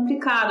pouco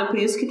complicado, por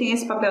isso que tem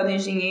esse papel do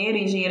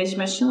engenheiro de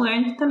machine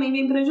learning, que também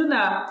vem para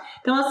ajudar.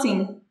 Então,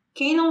 assim,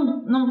 quem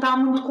não está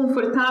muito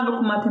confortável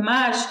com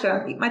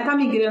matemática, mas está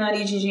migrando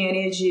ali de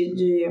engenharia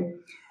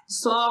de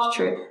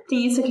software,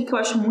 tem isso aqui que eu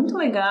acho muito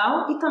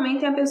legal, e também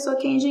tem a pessoa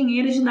que é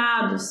engenheira de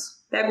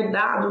dados. Pega o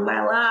dado,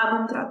 vai lá,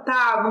 vamos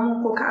tratar,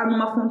 vamos colocar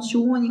numa fonte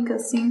única,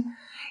 assim.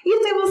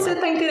 E se você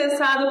está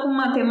interessado com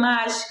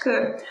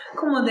matemática,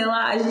 com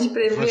modelagem, de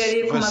prever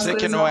ali como as coisas vão ser. Você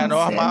que não é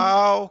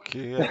normal,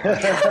 que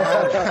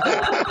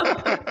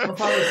Não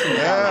fala assim.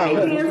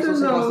 Aí tem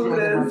essas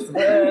outras.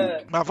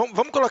 Mas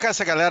vamos colocar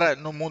essa galera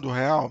no mundo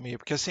real, Mi,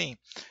 porque assim,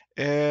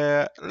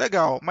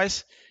 legal,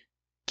 mas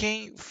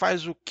quem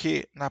faz o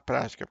que na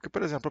prática? Porque,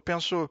 por exemplo, eu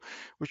penso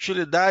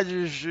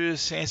utilidades de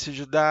ciência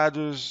de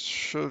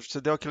dados,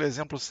 você deu aquele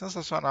exemplo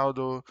sensacional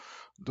dos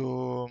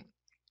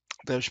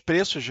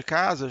preços de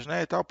casas,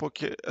 né, e tal,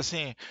 porque,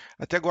 assim,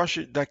 até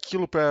gosto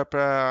daquilo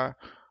para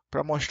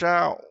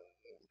mostrar,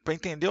 para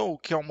entender o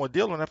que é um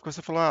modelo, né, porque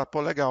você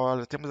falou, legal,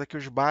 olha, temos aqui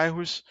os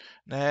bairros,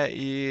 né,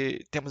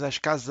 e temos as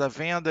casas à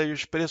venda e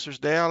os preços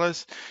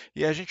delas,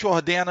 e a gente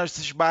ordena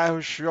esses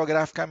bairros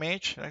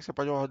geograficamente, né, você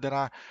pode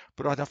ordenar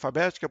por ordem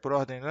alfabética, por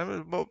ordem, né,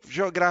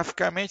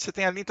 geograficamente você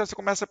tem ali, então você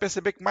começa a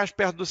perceber que mais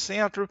perto do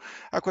centro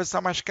a coisa está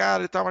mais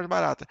cara e está mais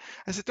barata.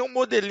 Aí você tem um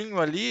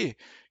modelinho ali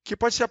que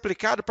pode ser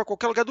aplicado para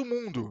qualquer lugar do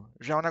mundo.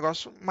 Já é um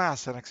negócio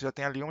massa, né? Que você já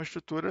tem ali uma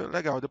estrutura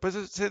legal. Depois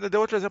você deu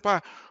outro exemplo,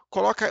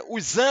 coloca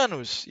os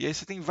anos, e aí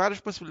você tem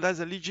várias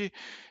possibilidades ali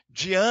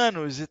de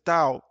anos e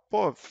tal.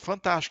 Pô,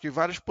 fantástico. E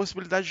várias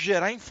possibilidades de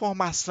gerar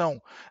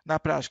informação na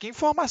prática.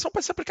 Informação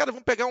pode ser aplicada,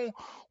 vamos pegar um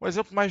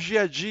exemplo mais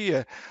dia a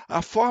dia.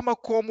 A forma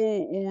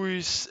como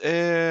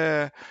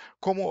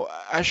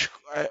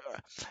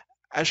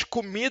as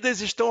comidas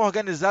estão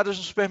organizadas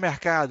no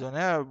supermercado,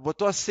 né?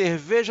 Botou a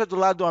cerveja do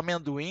lado do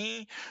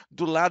amendoim,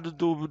 do lado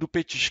do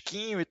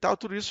petisquinho e tal,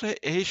 tudo isso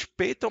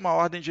respeita uma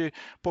ordem de,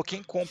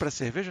 quem compra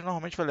cerveja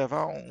normalmente vai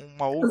levar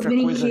uma outra coisa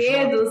junto. Os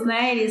brinquedos,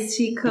 né, eles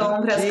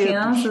ficam para as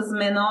crianças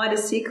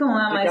menores, ficam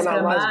lá mais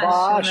para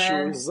baixo,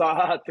 né?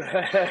 Exato.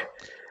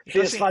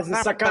 Então, Eles fazem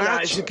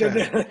sacanagem,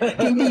 entendeu?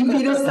 Quem tem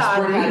filho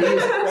sabe.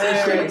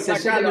 Você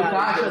chega no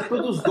caixa,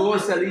 todos os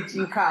doces ali te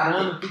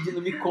encarando,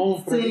 pedindo me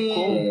compra.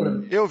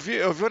 Eu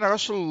vi um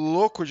negócio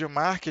louco de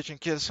marketing,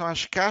 que são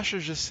as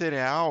caixas de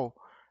cereal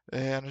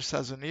nos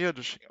Estados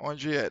Unidos,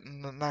 onde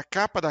na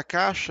capa da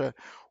caixa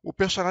o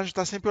personagem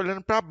está sempre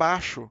olhando para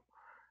baixo.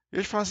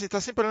 Eles falam assim,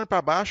 está sempre olhando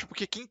para baixo,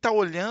 porque quem está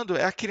olhando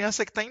é a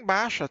criança que está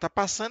embaixo, está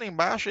passando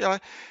embaixo, e ela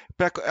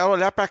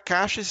olhar para a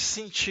caixa e se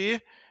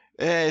sentir...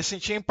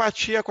 sentir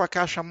empatia com a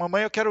caixa.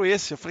 Mamãe, eu quero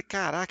esse. Eu falei,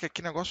 caraca,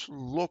 que negócio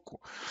louco.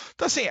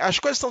 Então, assim, as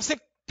coisas estão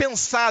sempre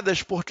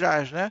pensadas por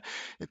trás, né?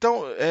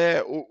 Então,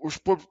 os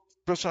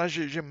profissionais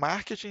de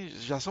marketing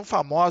já são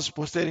famosos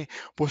por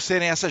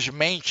serem essas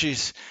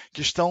mentes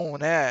que estão,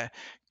 né,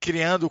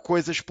 criando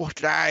coisas por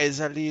trás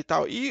ali e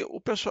tal. E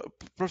o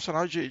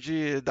profissional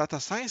de data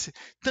science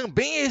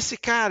também é esse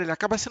cara, ele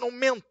acaba sendo um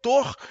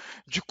mentor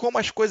de como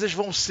as coisas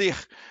vão ser,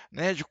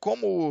 né? De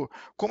como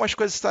as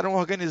coisas estarão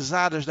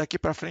organizadas daqui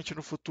para frente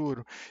no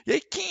futuro. E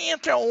aí quem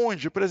entra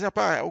onde? Por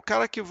exemplo, o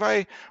cara que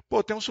vai,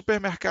 tem um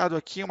supermercado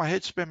aqui, uma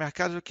rede de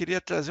supermercados, eu queria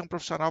trazer um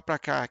profissional para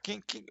cá.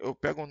 Quem eu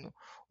pego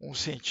um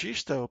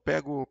cientista, eu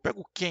pego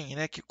quem,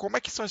 né? Como é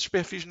que são esses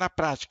perfis na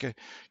prática?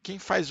 Quem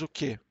faz o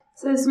quê?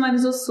 Você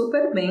sumarizou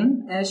super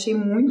bem, achei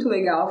muito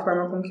legal a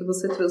forma com que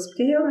você trouxe,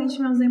 porque realmente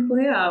é um exemplo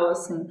real,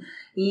 assim.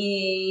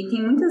 E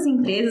tem muitas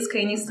empresas que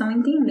ainda estão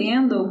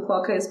entendendo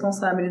qual que é a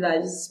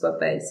responsabilidade desses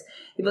papéis.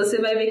 E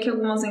você vai ver que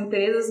algumas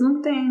empresas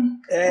não têm.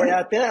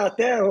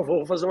 Até eu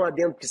vou fazer um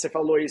adendo, porque você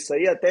falou isso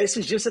aí, até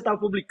esses dias você estava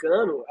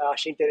publicando,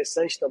 achei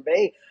interessante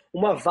também,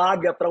 uma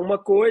vaga para uma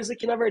coisa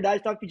que, na verdade,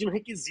 estava pedindo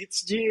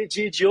requisitos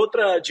de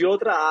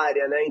outra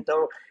área, né?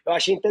 Então, eu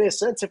achei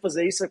interessante você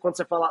fazer isso quando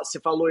você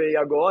falou aí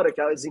agora,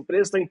 que as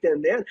empresas estão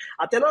entendendo,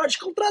 até na hora de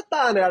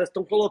contratar, né? Elas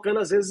estão colocando,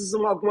 às vezes,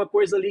 alguma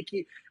coisa ali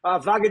que a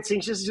vaga de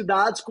cientista de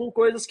dados com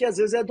coisas que, às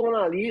vezes, é do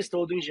analista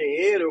ou do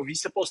engenheiro. Eu vi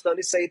você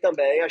postando isso aí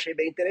também, achei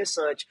bem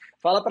interessante.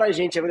 Fala pra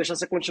gente, eu vou deixar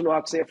você continuar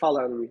com o que você ia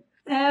falando.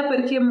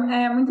 Porque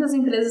muitas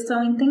empresas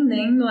estão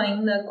entendendo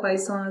ainda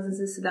quais são as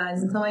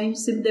necessidades. Então, a gente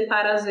se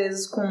depara, às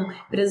vezes, com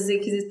empresas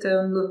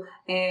requisitando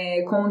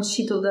com o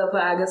título da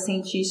vaga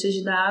cientista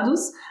de dados,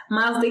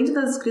 mas dentro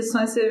das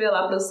descrições você vê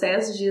lá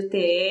processo de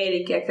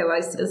ETL, que é aquela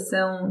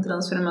extração,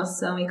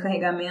 transformação e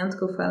carregamento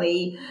que eu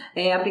falei,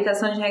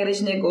 aplicação de regras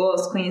de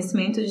negócio,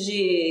 conhecimento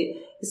de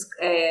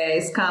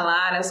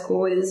escalar as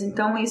coisas.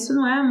 Então, isso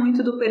não é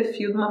muito do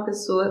perfil de uma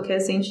pessoa que é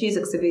cientista,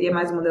 que você veria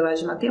mais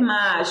modelagem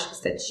matemática,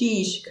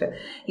 estatística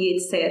e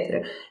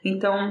etc.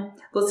 Então,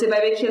 você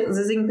vai ver que às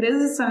vezes as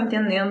empresas estão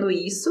entendendo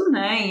isso,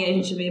 né? E a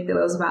gente vê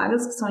pelas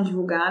vagas que são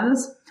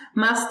divulgadas,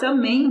 mas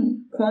também,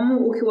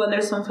 como o que o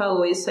Anderson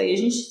falou, isso aí a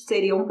gente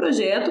teria um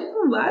projeto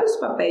com vários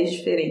papéis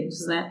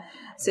diferentes, né?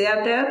 Você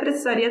até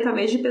precisaria,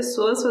 talvez, de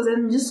pessoas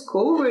fazendo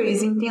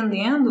discoveries,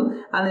 entendendo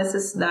a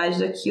necessidade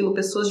daquilo,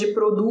 pessoas de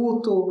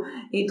produto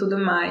e tudo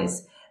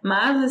mais.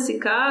 Mas, nesse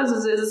caso,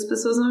 às vezes as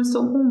pessoas não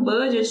estão com um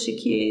budget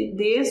que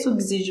dê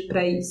subsídio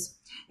para isso.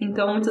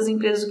 Então, muitas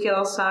empresas, o que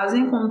elas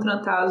fazem é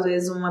contratar, às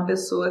vezes, uma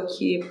pessoa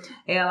que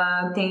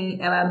ela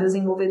é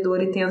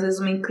desenvolvedora e tem, às vezes,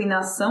 uma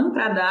inclinação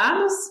para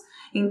dados.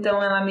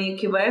 Então, ela meio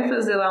que vai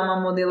fazer lá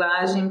uma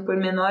modelagem, por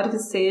menor que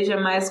seja,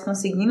 mas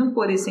conseguindo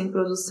pôr isso em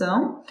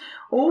produção.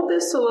 Ou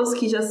pessoas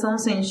que já são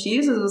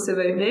cientistas, você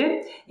vai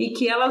ver, e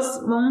que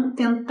elas vão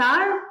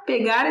tentar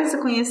pegar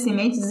esse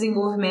conhecimento de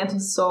desenvolvimento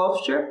de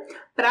software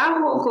para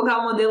colocar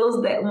o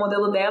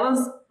modelo delas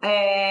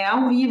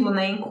ao vivo,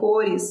 né, em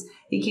cores,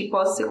 e que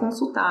possa ser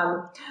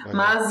consultado.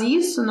 Mas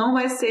isso não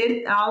vai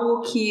ser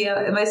algo que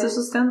vai ser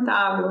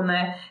sustentável,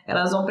 né?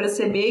 Elas vão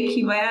perceber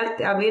que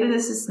vai haver a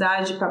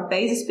necessidade de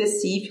papéis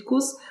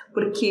específicos,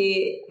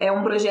 porque é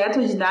um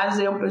projeto de dados,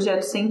 é um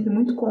projeto sempre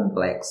muito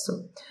complexo.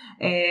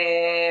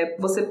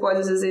 Você pode,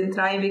 às vezes,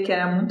 entrar e ver que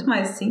era muito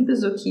mais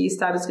simples do que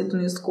estava escrito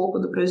no escopo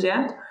do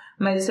projeto,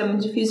 mas isso é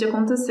muito difícil de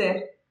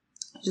acontecer.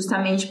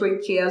 Justamente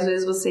porque, às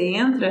vezes, você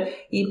entra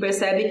e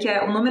percebe que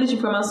o número de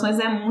informações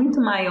é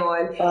muito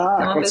maior.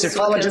 Então, quando você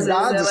fala de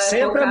dados,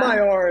 sempre é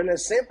maior, né?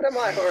 Sempre é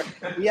maior.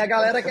 E a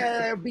galera,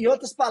 em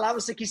outras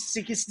palavras, você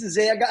quis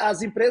dizer,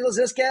 as empresas, às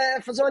vezes,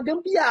 querem fazer uma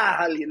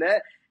gambiarra ali, né?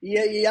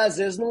 E às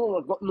vezes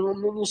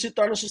não se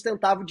torna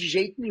sustentável de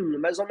jeito nenhum. É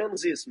mais ou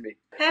menos isso, meio.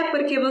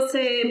 Porque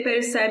você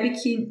percebe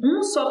que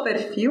um só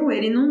perfil,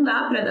 ele não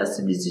dá para dar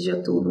subsídio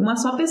a tudo. Uma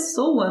só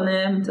pessoa,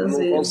 né? Muitas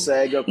vezes. Não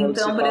consegue.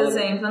 Então, por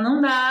exemplo, não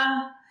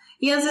dá.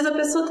 E às vezes a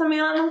pessoa também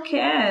ela não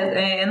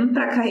quer, não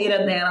para a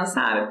carreira dela,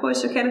 sabe?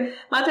 Poxa, eu quero...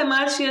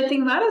 Matemática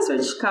tem várias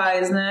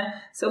verticais, né?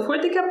 Se eu for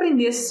ter que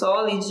aprender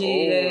Solid,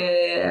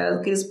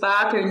 aqueles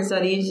patterns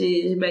ali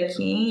de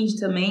back-end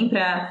também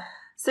para...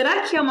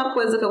 Será que é uma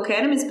coisa que eu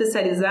quero me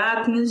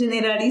especializar? Tem os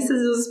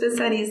generalistas e os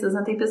especialistas,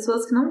 né? Tem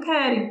pessoas que não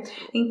querem.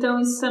 Então,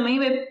 isso também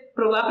vai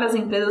provar para as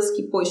empresas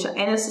que, poxa,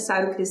 é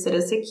necessário crescer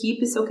essa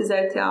equipe se eu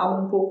quiser ter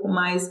algo um pouco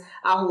mais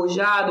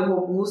arrojado,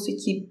 robusto e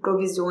que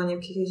provisione o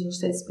que a gente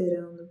está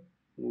esperando.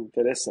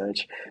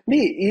 Interessante.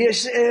 Mi,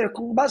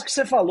 com base no que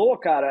você falou,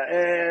 cara,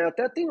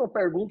 até tem uma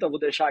pergunta, vou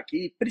deixar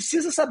aqui.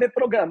 Precisa saber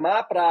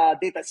programar para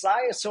Data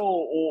Science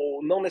ou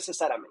não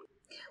necessariamente?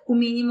 O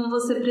mínimo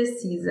você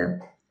precisa.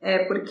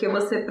 Porque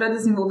você, para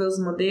desenvolver os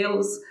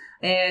modelos,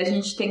 a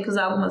gente tem que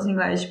usar algumas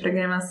linguagens de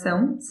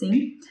programação,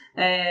 sim.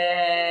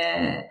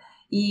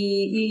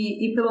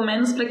 E pelo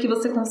menos para que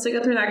você consiga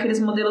tornar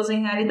aqueles modelos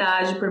em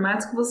realidade, por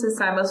mais que você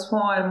saiba as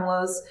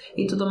fórmulas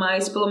e tudo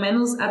mais, pelo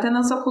menos até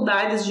nas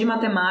faculdades de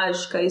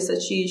matemática,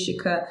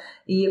 estatística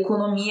e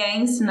economia é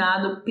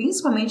ensinado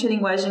principalmente a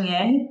linguagem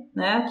R,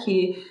 né,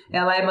 que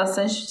ela é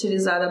bastante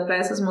utilizada para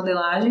essas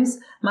modelagens,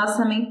 mas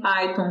também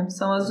Python,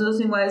 são as duas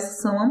linguagens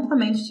que são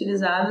amplamente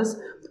utilizadas.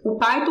 O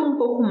Python um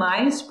pouco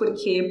mais,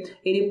 porque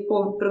ele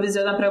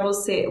provisiona para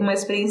você uma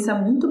experiência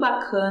muito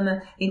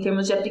bacana em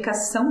termos de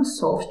aplicação de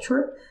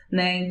software,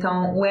 né?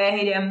 Então, o R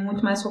ele é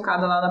muito mais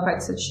focado lá na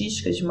parte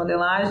estatística, de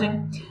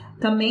modelagem.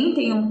 Também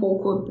tem um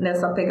pouco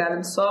dessa pegada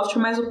de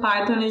software, mas o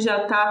Python ele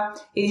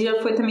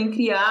já foi também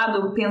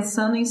criado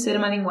pensando em ser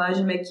uma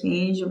linguagem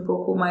back-end um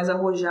pouco mais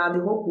arrojada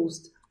e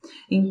robusta.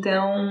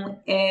 Então,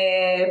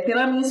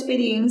 pela minha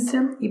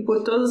experiência e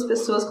por todas as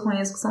pessoas que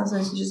conheço que são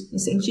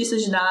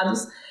cientistas de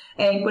dados,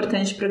 é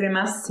importante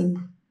programar sim.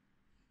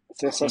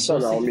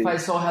 Sensacional. Você que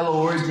faz só Hello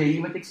World aí,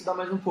 vai ter que estudar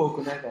mais um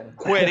pouco, né, cara?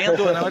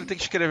 Querendo ou não, ele tem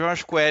que escrever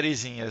umas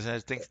queryzinhas, né?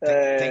 Tem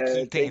que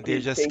entender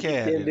de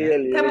SQL.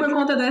 Né? É por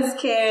conta do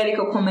SQL que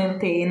eu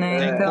comentei,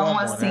 né? Então, como,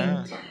 assim...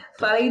 Né?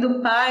 Falei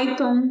do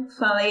Python,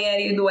 falei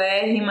aí do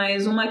R,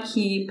 mas uma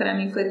que para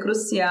mim foi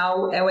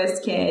crucial é o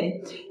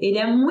SQL. Ele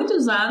é muito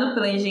usado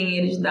pela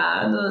engenheira de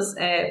dados,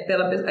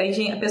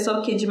 a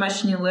pessoa que é de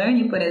machine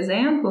learning, por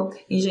exemplo,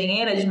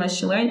 engenheira de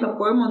machine learning, para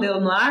pôr modelo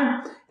no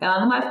ar,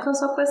 ela não vai ficar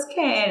só com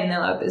SQL, né?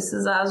 Ela vai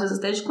precisar, às vezes,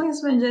 até de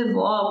conhecimento de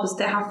DevOps,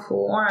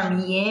 Terraform,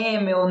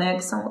 YAML, né?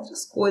 Que são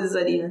outras coisas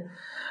ali, né?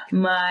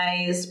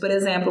 Mas, por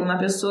exemplo, uma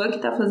pessoa que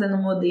está fazendo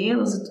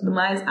modelos e tudo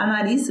mais,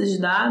 analistas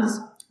de dados,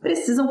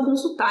 precisam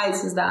consultar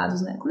esses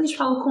dados, né? Quando a gente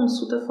fala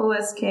consulta, eu falo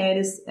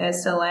SQL,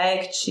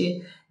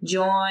 select,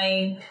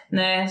 join,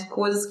 né?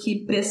 Coisas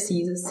que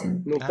precisa,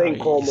 assim. Não tem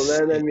como,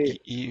 né, Mi?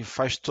 E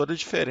faz toda a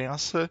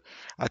diferença,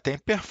 até em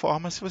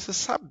performance, você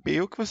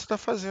saber o que você está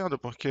fazendo,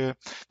 porque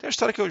tem uma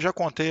história que eu já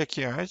contei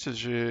aqui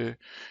antes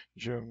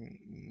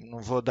não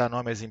vou dar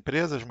nome às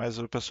empresas, mas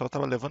o pessoal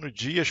estava levando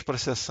dias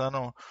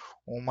processando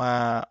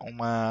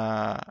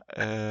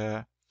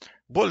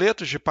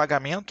boletos de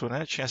pagamento,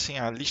 né? Tinha assim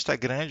a lista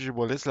grande de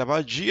boletos,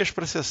 levava dias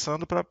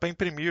processando para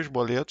imprimir os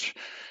boletos,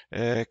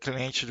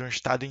 clientes de um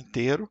estado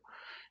inteiro.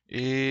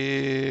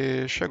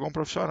 E chegou um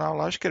profissional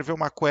lá, escreveu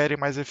uma query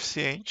mais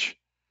eficiente,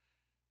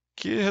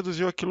 que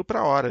reduziu aquilo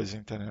para horas,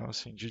 entendeu?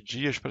 Assim, de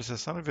dias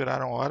processando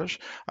viraram horas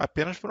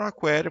apenas por uma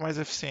query mais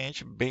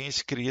eficiente, bem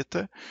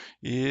escrita,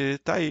 e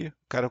tá aí. O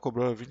cara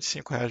cobrou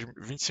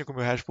R$25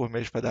 mil por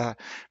mês para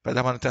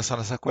dar manutenção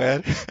nessa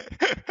query.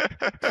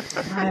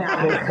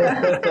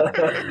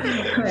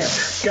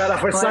 Cara,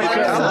 foi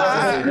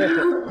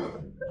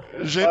sacanagem.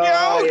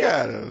 Genial,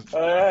 cara.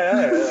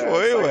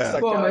 Foi, ué.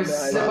 Pô, mas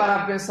se você parar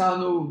pra pensar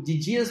de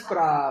dias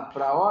pra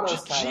horas,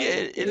 cara,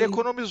 ele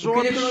economizou.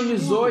 O que ele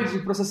economizou de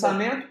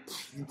processamento,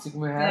 R$25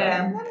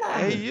 mil.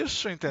 É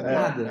isso, entendeu?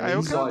 Aí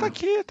o cara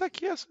tá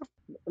aqui.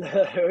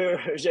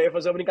 Eu já ia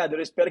fazer uma brincadeira.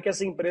 Eu espero que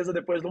essa empresa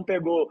depois não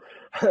pegou,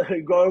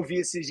 igual eu vi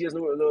esses dias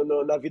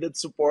na vida de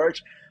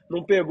suporte,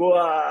 não pegou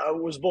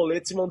os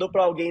boletos e mandou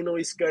para alguém no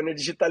scanner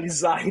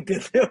digitalizar,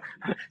 entendeu?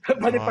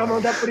 Para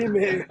mandar por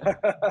e-mail.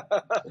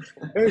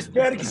 Eu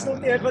espero que isso não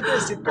tenha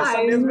acontecido, porque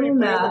essa mesma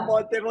empresa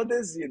pode ter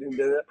acontecido,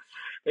 entendeu?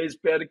 Eu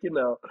espero que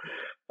não.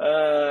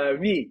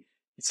 Mi,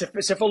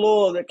 você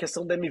falou da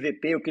questão do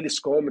MVP, o que eles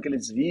comem, o que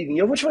eles vivem. E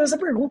eu vou te fazer essa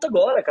pergunta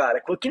agora,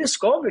 cara. O que eles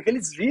comem, o que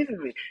eles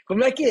vivem?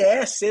 Como é que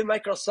é ser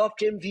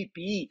Microsoft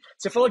MVP?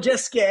 Você falou de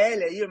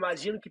SQL aí, eu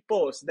imagino que,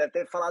 você deve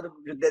ter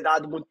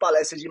dado muito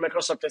palestra de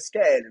Microsoft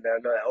SQL, né?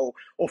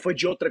 Ou foi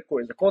de outra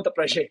coisa? Conta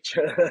pra gente.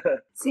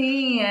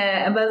 Sim,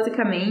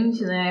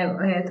 basicamente,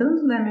 né?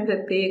 Tanto da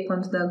MVP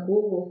quanto da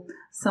Google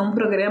são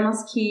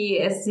programas que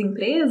essas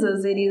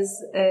empresas, eles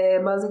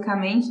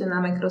basicamente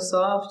na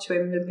Microsoft, o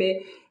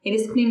MVP,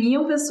 eles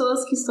premiam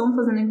pessoas que estão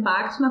fazendo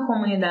impacto na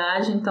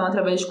comunidade, então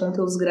através de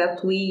conteúdos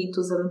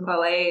gratuitos, dando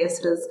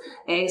palestras,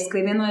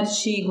 escrevendo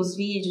artigos,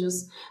 vídeos,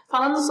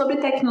 falando sobre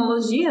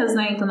tecnologias,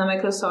 né? Então na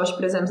Microsoft,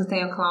 por exemplo,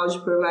 tem a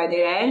Cloud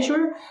Provider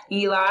Azure,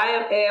 e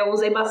lá eu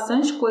usei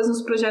bastante coisa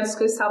nos projetos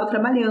que eu estava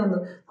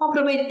trabalhando. Então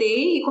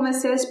aproveitei e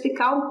comecei a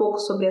explicar um pouco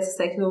sobre essas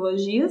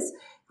tecnologias.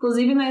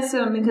 Inclusive,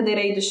 nessa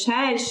brincadeira aí do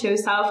chat, eu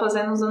estava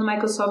fazendo usando o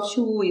Microsoft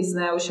Luz,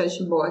 né, o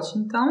chatbot.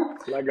 Então,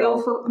 legal.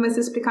 Eu comecei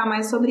a explicar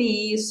mais sobre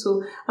isso,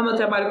 o meu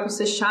trabalho com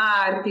C#,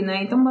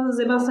 né, então eu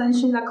usei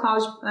bastante da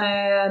Cloud,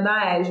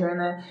 da Azure,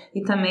 né,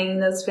 e também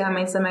das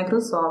ferramentas da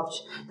Microsoft.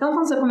 Então,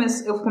 quando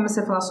eu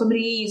comecei a falar sobre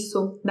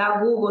isso, da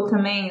Google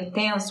também, o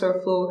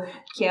TensorFlow,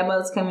 que é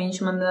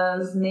basicamente uma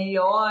das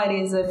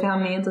melhores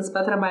ferramentas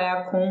para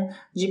trabalhar com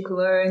Deep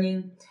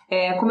Learning.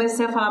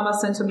 Comecei a falar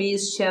bastante sobre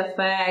isso,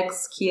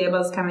 TFX, que é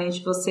basicamente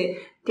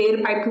você ter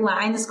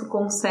pipelines que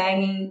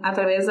conseguem,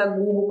 através da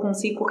Google,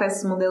 conseguir colocar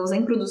esses modelos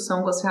em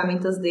produção com as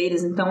ferramentas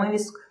deles. Então,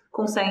 eles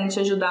conseguem te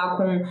ajudar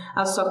com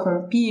a sua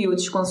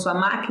compute, com a sua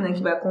máquina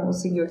que vai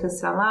conseguir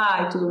orquestrar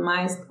lá e tudo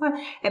mais. Então,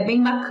 é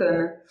bem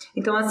bacana.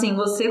 Então, assim,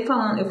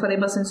 eu falei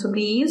bastante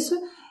sobre isso.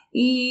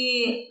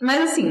 Mas,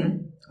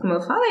 assim, como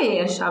eu falei,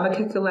 achava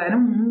que aquilo era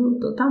um mundo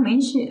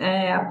totalmente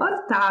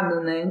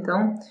apartado, né?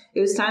 Então,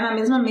 eu estar na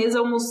mesma mesa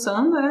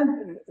almoçando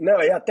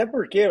Não, e até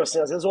porque, assim,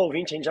 às vezes o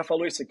ouvinte, a gente já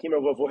falou isso aqui,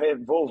 mas eu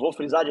vou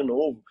frisar de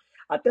novo.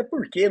 Até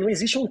porque não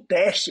existe um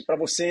teste para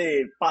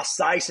você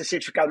passar e ser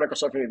certificado no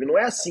Microsoft MVP. Não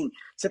é assim.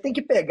 Você tem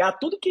que pegar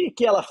tudo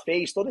que ela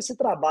fez, todo esse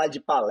trabalho de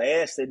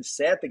palestra,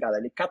 etc.,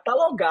 galera, e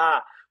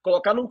catalogar,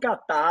 colocar num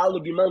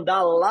catálogo e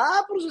mandar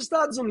lá para os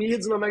Estados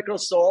Unidos, na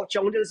Microsoft,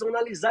 onde eles vão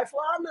analisar e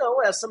falar,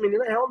 não, essa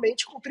menina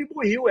realmente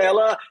contribuiu,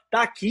 ela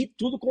tá aqui,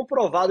 tudo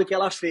comprovado que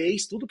ela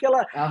fez, tudo que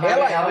ela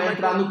vai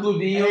entrar no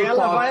clubinho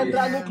ela top. vai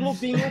entrar no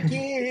clubinho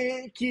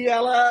que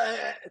ela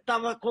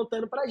tava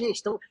contando pra gente.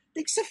 Então,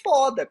 tem que ser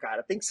foda,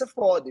 cara, tem que ser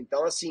foda.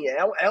 Então, assim,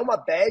 é uma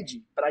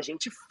badge pra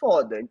gente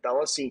foda.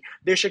 Então, assim,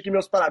 deixa aqui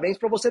meus parabéns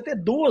pra você ter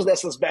 2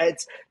 dessas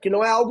badges, que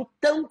não é algo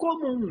tão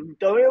comum.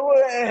 Então,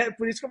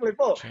 por isso que eu falei,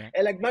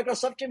 ela é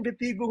Microsoft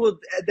MVP, Google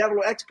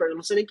Developer Expert, eu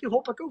não sei nem que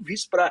roupa que eu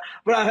visto pra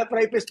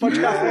ir pra esse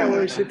PodCafé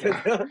hoje,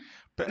 entendeu?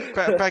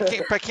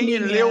 Pra quem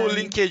leu o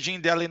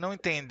LinkedIn dela e não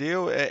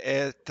entendeu,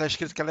 tá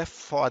escrito que ela é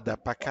foda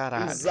pra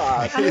caralho.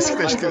 Exato. É isso que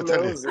tá escrito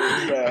ali.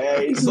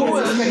 Isso.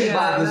 2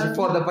 caribadas de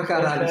foda pra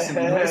caralho.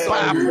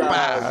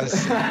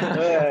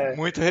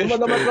 Muito respeito.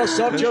 Uma da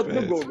Microsoft e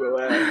outra do Google.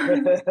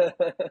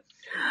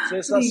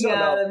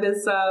 Sensacional. Obrigada,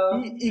 pessoal.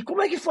 E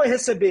como é que foi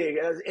receber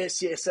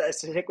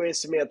esse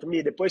reconhecimento,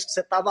 Mi? Depois que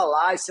você tava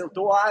lá e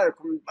sentou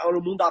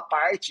no mundo à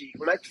parte,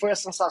 como é que foi a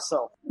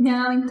sensação?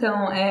 Não,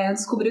 então,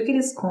 descobri que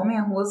eles comem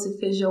arroz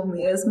e feijão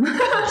mesmo.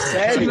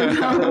 Sério?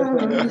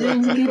 Não,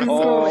 gente, que eles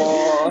comem.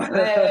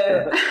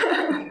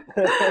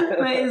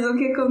 Mas o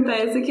que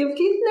acontece é que eu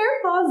fiquei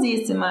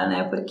nervosíssima,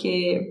 né?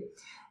 Porque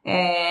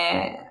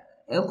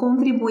eu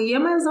contribuía,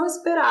 mas não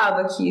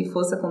esperava que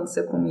fosse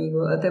acontecer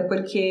comigo. Até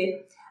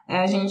porque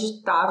a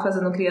gente tá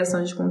fazendo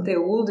criação de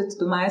conteúdo e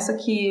tudo mais, só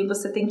que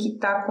você tem que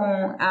estar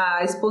com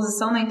a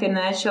exposição na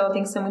internet, ela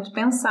tem que ser muito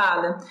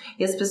pensada.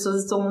 E as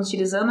pessoas estão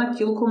utilizando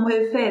aquilo como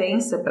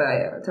referência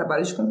para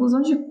trabalho de conclusão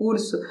de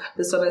curso. A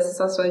pessoa vai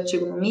acessar seu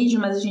artigo no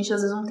Medium, mas a gente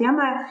às vezes não tem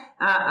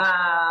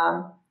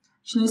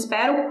A gente não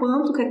espera o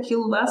quanto que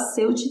aquilo vai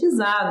ser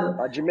utilizado.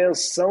 A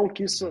dimensão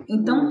que isso...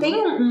 Então tem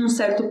um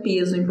certo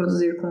peso em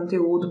produzir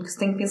conteúdo, porque você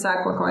tem que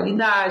pensar com a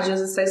qualidade. Às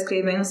vezes você está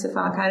escrevendo, você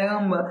fala,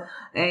 caramba,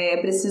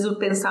 preciso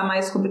pensar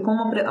mais sobre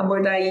como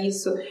abordar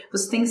isso.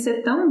 Você tem que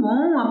ser tão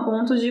bom a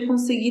ponto de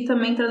conseguir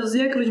também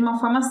traduzir aquilo de uma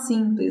forma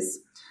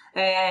simples.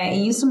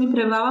 E isso me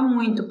privava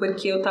muito,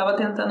 porque eu estava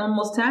tentando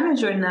mostrar minha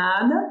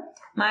jornada,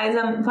 mas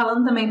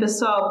falando também,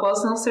 pessoal,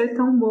 posso não ser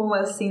tão boa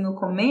assim no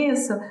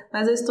começo,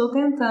 mas eu estou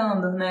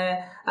tentando,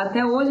 né?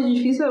 Até hoje é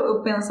difícil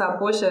eu pensar,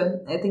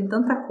 poxa, tem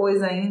tanta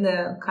coisa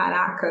ainda,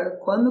 caraca,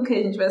 quando que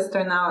a gente vai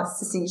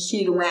se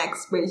sentir um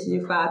expert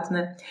de fato,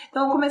 né?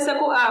 Então eu comecei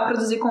a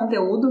produzir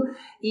conteúdo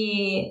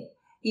e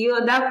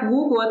o da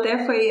Google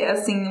até foi,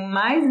 assim,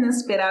 mais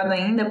inesperado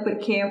ainda,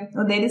 porque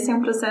o deles tem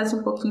um processo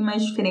um pouquinho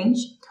mais diferente,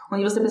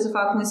 onde você precisa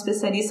falar com um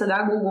especialista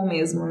da Google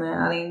mesmo, né?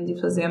 Além de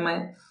fazer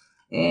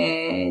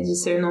de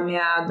ser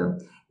nomeado.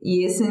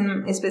 E esse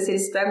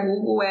especialista da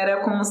Google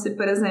era como se,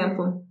 por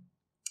exemplo,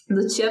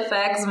 do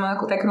TFX,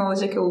 uma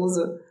tecnologia que eu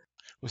uso.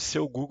 O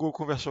seu Google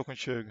conversou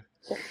contigo.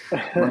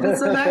 Uma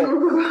pessoa da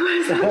Google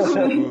conversou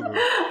comigo.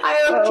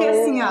 Aí eu fiquei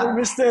assim, ó. O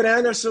Mr.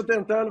 Anderson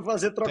tentando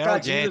fazer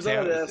trocadilhos. Tem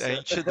a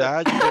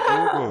entidade do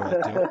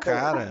Google. Tem um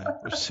cara,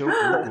 o seu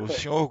Google, o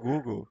senhor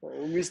Google.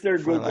 O Mr.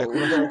 Google. Lá e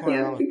conversou com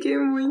ela. Eu fiquei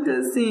muito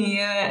assim,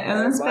 eu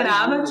não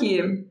esperava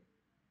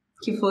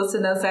que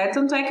fosse dar certo,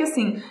 tanto é que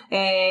assim,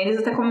 eles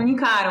até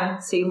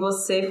comunicaram, se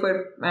você for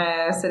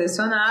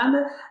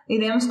selecionada,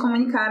 iremos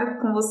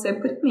comunicar com você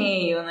por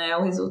e-mail, né,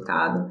 o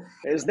resultado.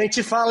 Eles nem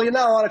te falam ali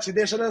na hora, te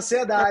deixam na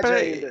ansiedade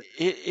ainda.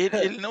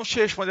 Ele não te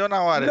respondeu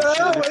na hora.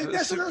 Não, ele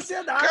deixa na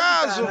ansiedade.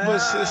 Caso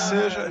você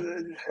seja...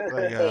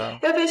 Legal.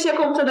 Eu fechei o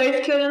computador e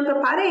fiquei olhando pra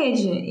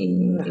parede,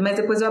 mas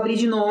depois eu abri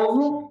de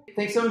novo.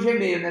 Tem que ser um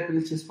Gmail, né, pra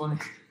ele te responder.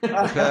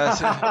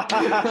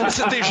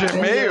 Você tem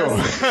Gmail?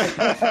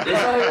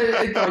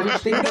 Então, a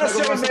gente tem que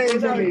Esse é o e-mail,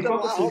 Gmail. então,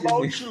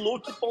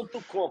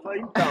 outlook.com.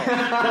 Então,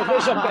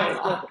 veja bem.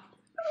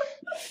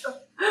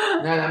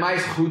 Não, ela é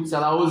mais roots,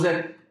 ela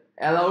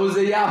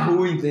usa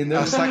Yahoo, entendeu?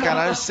 A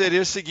sacanagem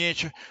seria o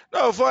seguinte: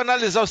 não, eu vou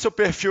analisar o seu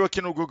perfil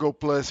aqui no Google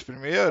Plus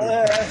primeiro.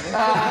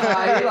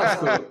 Aí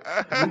lascou.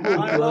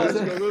 Google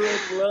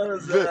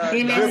Plus.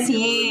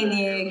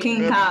 MSN,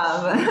 quem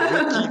tava?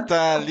 Quem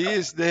tá ali,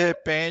 de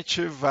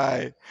repente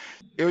vai.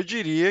 Eu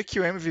diria que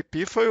o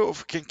MVP foi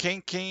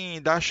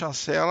quem dá a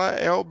chancela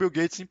é o Bill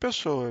Gates em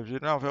pessoa.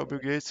 Não, é o Bill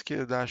Gates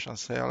que dá a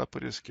chancela,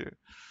 por isso que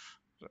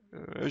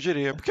eu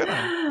diria, por que não?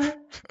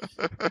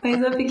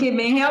 Mas eu fiquei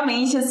bem,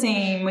 realmente,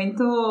 assim,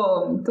 muito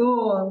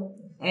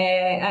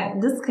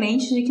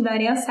descrente de que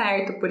daria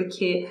certo,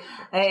 porque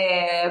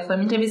foi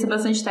uma entrevista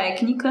bastante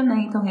técnica,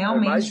 né? Então,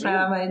 realmente,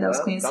 para validar os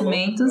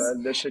conhecimentos.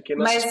 Deixa aqui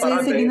mas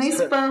recebi no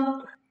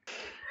spam.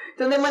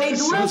 Então, demorei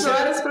 2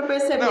 horas para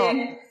perceber.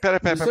 Não,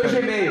 peraí.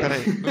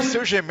 No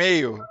seu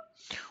Gmail,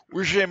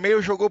 o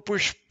Gmail jogou pro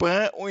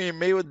spam o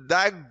e-mail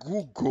da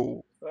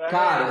Google.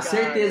 Cara,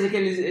 certeza que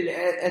ele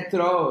é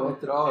troll.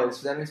 Eles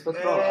fizeram isso pra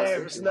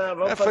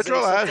trollar. Foi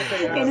trollagem.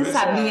 Eles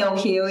sabiam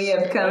que eu ia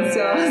ficar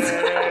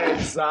ansiosa.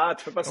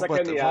 Exato, foi pra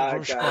sacanear.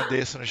 Vamos esconder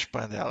isso no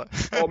spam dela.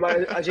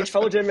 Mas a gente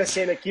falou de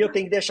MSN aqui, eu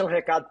tenho que deixar um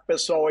recado pro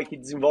pessoal aí que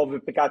desenvolve o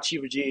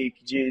aplicativo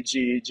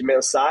de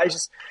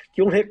mensagens,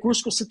 que um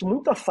recurso que eu sinto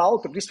muita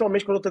falta,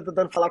 principalmente quando eu tô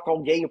tentando falar com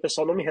alguém e o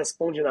pessoal não me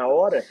responde na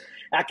hora,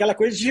 é aquela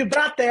coisa de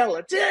vibrar a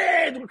tela.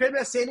 Do que o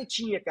MSN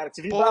tinha, cara. Que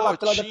você vibrava a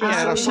tela da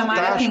pessoa. Chamar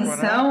a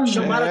atenção. Né?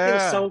 Chamar a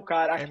atenção,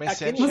 cara.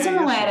 Você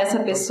não era essa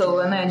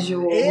pessoa, né,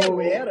 Diogo?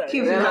 Eu era.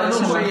 Ela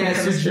não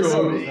conhece o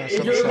Diogo.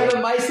 O Diogo era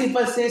mais sem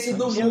paciência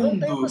do mundo. Eu não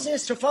tenho paciência.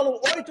 Se eu falo,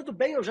 oi, tudo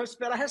bem, eu já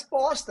espero a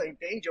resposta,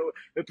 entende?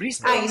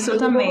 Isso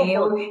também.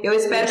 Eu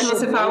espero que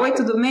você fale, oi,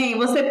 tudo bem?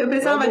 Eu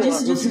precisava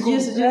disso. Não,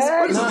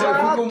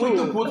 eu fico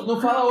muito puto. Não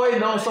fala oi,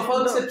 não. Só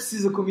fala o que você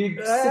precisa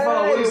comigo. Se você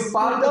fala oi, eu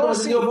paro, então,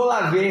 assim, eu vou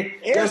lá ver.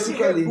 Esse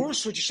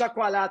recurso de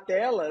chacoalhar a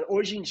tela,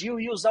 hoje em dia eu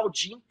ia usar o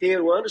dia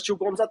inteiro. Antes, o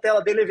Gomes, a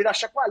tela dele ia virar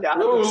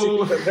chacoalhada. Não.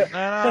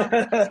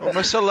 O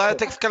meu celular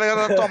tem que ficar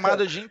ligado na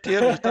tomada o dia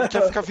inteiro. Tem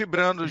que ficar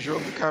vibrando o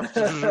jogo.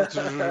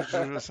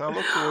 Isso é uma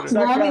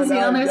loucura. Gomes e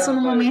Anderson,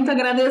 no momento,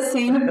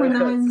 agradecendo por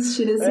não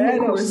existir esse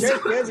recurso.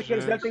 Certeza que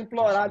eles devem ter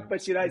implorado para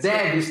tirar isso.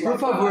 Deves, por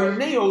favor,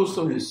 nem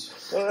ouçam isso.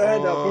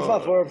 Não, por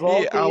favor,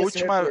 voltem.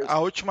 A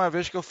última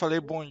vez que eu falei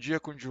bom dia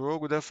com o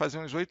Diogo deve fazer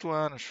uns 8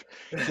 anos.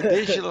 Que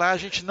desde lá a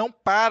gente não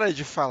para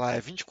de falar, é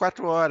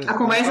 24 horas. A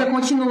conversa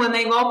continua,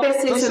 né? Igual o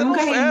PC, então, você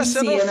nunca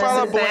reinicia, você não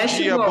fala né? bom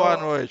dia, boa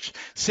noite.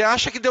 Você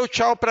acha que deu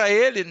tchau pra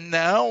ele?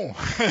 Não.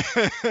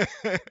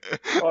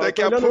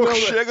 Daqui a pouco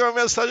chega uma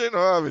mensagem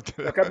nova.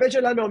 Eu acabei de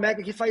olhar meu Mac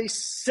aqui, faz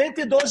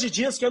 112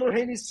 dias que eu não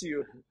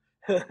reinicio.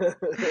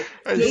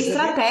 E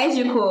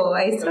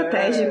é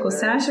estratégico.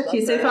 Você acha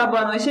que se ele falar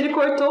boa noite, ele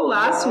cortou o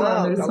laço,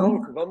 Anderson? Tá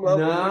louco, vamos lá,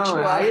 vamos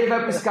continuar. Aí ele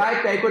vai pro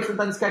Skype, aí quando você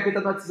tá no Skype, ele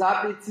tá no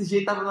WhatsApp, desse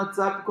jeito tava no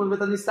WhatsApp, quando ele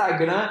tá no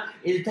Instagram,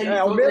 ele tá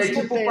ele é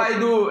tipo o pai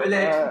do. Ele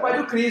é tipo o pai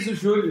do Cris, o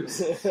Júlio.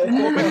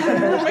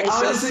 Como é que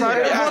você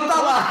sabe? Eu vou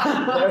tá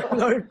lá.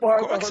 Não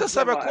importa. Como é que você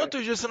sabe há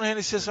quantos dias você não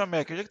reinicia seu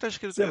Mac? Onde é que tá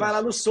escrito Você isso? vai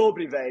lá no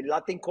sobre, velho.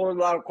 Lá tem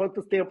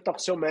quanto tempo tá com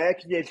o seu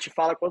Mac e ele te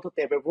fala quanto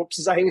tempo. Eu vou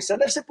precisar reiniciar.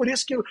 Deve ser por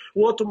isso que o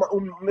outro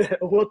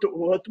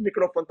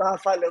microfone tava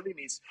falhando no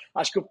início.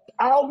 Acho que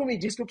algo me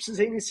disse que eu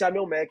precisei reiniciar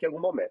meu Mac em algum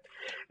momento.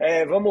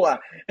 Vamos lá.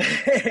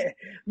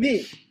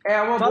 Mi,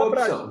 é uma boa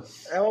opção.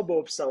 É uma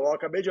boa opção. Eu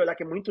acabei de olhar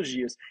aqui muitos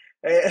dias.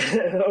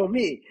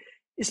 Mi,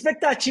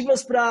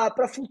 expectativas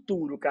para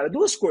futuro, cara.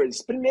 Duas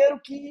coisas. Primeiro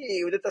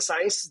que o Data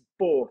Science,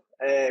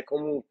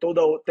 como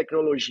toda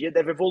tecnologia,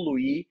 deve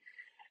evoluir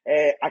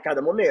a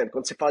cada momento.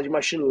 Quando você fala de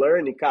machine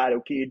learning, cara,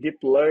 o que deep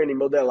learning,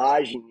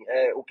 modelagem,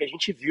 o que a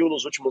gente viu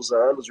nos últimos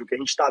anos e o que a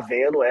gente está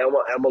vendo é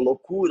uma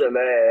loucura,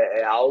 né?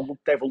 É algo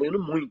que está evoluindo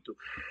muito.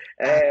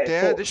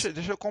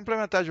 Deixa eu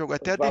complementar, Diogo.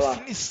 Até a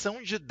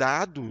definição de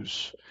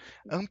dados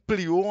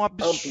ampliou um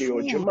absurdo.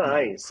 Ampliou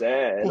demais.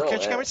 Porque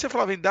antigamente você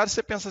falava em dados,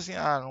 você pensa assim,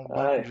 num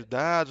banco de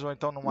dados, ou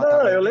então numa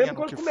tabelinha. Não, eu lembro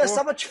quando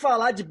começava a te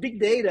falar de Big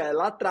Data,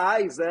 lá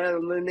atrás,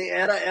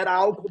 era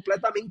algo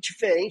completamente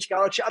diferente. Que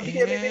ela tinha Big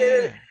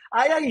Data.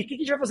 Aí, o que a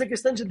gente vai fazer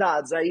questão de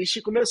dados? Aí a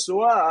gente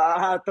começou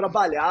a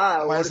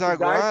trabalhar. Mas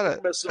agora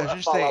começou a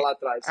gente falar tem lá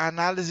atrás.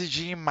 Análise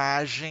de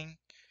imagem,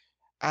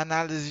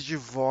 análise de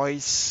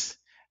voz,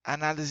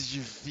 análise de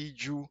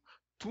vídeo,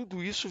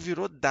 tudo isso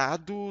virou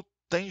dado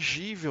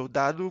tangível,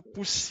 dado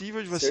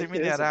possível de você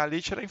minerar ali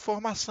e tirar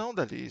informação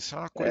dali. Isso é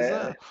uma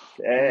coisa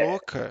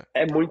louca.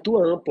 É muito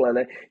ampla,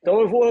 né? Então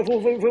eu vou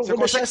Você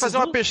consegue fazer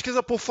uma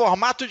pesquisa por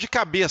formato de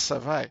cabeça,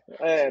 vai.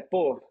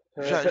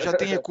 Já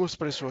tem recurso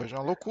para isso hoje, é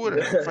uma loucura,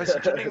 não faz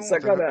sentido nenhum.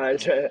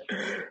 Sacanagem.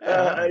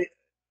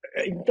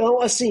 Então,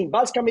 assim,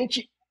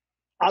 basicamente,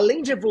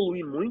 além de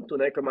evoluir muito,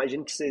 né, que eu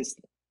imagino que vocês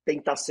têm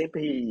que estar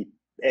sempre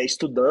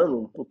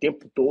estudando o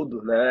tempo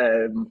todo,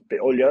 né,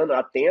 olhando,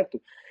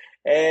 atento,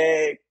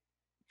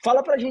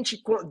 fala pra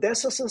gente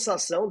dessa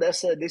sensação,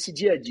 desse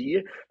dia a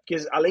dia,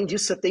 porque além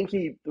disso você tem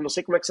que, não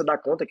sei como é que você dá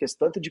conta, que é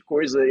tanto de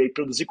coisa, e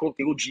produzir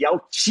conteúdo de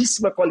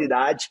altíssima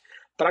qualidade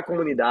para a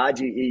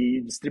comunidade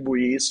e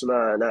distribuir isso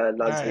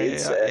nas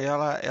redes.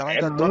 Ela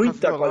ainda toca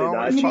muita violão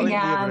qualidade. e fala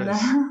em Libras.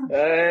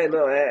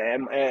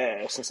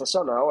 É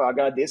sensacional. Eu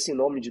agradeço em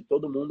nome de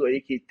todo mundo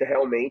aí que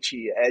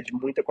realmente é de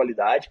muita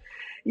qualidade.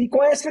 E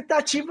qual é a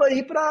expectativa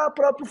aí para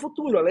o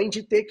futuro, além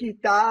de ter que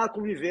estar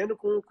convivendo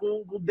com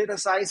o Data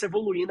Science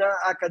evoluindo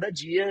a cada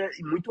dia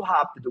e muito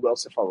rápido, igual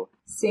você falou.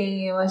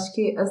 Sim, eu acho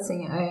que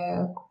assim,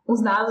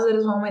 os dados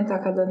eles vão aumentar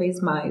cada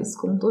vez mais,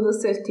 com toda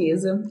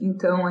certeza.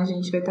 Então a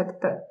gente vai ter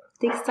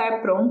que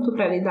estar pronto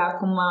para lidar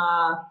com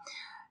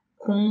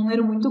um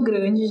número muito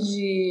grande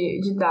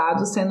de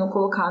dados sendo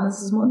colocados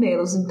nesses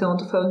modelos. Então, eu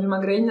estou falando de uma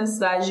grande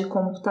necessidade de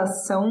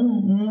computação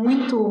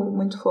muito,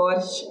 muito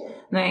forte,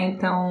 né?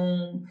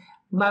 Então,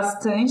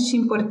 bastante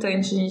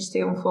importante a gente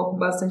ter um foco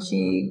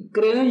bastante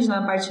grande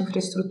na parte de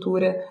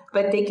infraestrutura,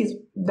 vai ter que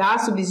dar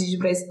subsídio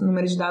para esse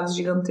número de dados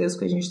gigantesco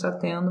que a gente está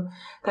tendo.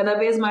 Cada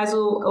vez mais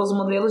os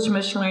modelos de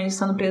machine learning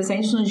estão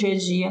presentes no dia a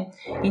dia.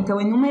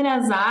 Então,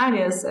 inúmeras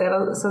áreas,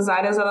 essas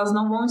áreas elas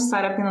não vão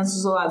estar apenas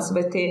isoladas. Você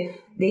vai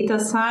ter Data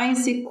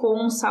Science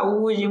com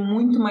saúde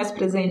muito mais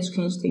presente do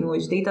que a gente tem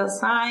hoje. Data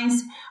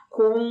Science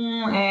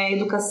com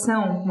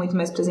educação muito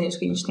mais presente do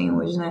que a gente tem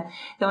hoje, né?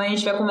 Então, a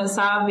gente vai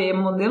começar a ver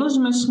modelos de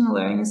machine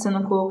learning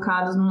sendo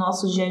colocados no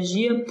nosso dia a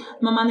dia de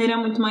uma maneira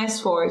muito mais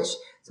forte.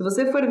 Se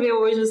você for ver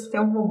hoje, você tem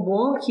um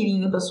robô que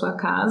iria para sua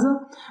casa,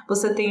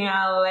 você tem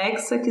a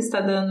Alexa que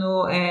está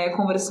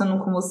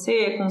conversando com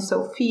você, com o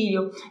seu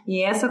filho,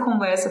 e essa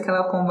conversa que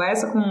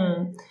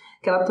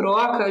ela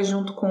troca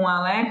junto com a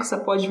Alexa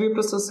pode vir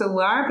para o seu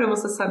celular para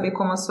você saber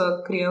como a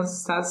sua criança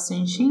está se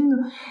sentindo.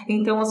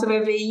 Então você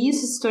vai ver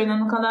isso se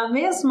tornando cada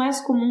vez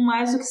mais comum,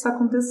 mais do que está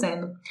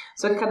acontecendo.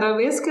 Só que cada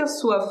vez que a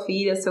sua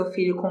filha, seu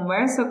filho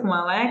conversa com a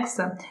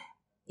Alexa,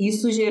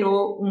 isso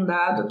gerou um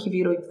dado que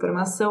virou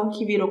informação,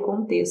 que virou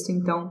contexto.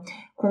 Então,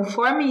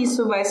 conforme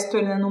isso vai se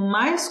tornando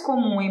mais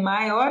comum e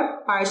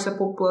maior parte da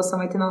população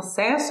vai tendo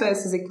acesso a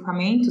esses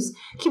equipamentos,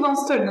 que vão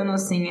se tornando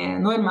assim,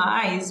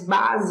 normais,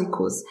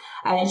 básicos,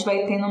 a gente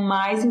vai tendo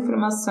mais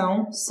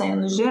informação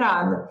sendo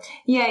gerada.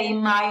 E aí,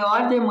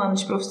 maior demanda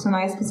de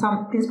profissionais,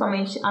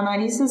 principalmente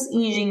analistas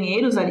e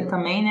engenheiros ali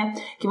também, né,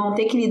 que vão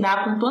ter que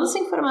lidar com toda essa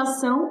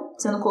informação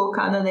sendo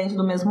colocada dentro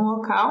do mesmo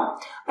local,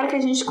 para que a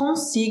gente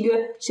consiga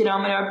tirar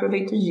o melhor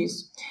proveito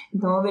disso.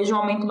 Então, eu vejo um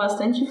aumento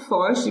bastante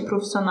forte de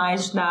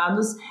profissionais de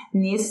dados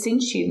nesse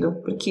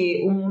sentido,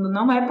 porque o mundo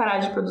não vai parar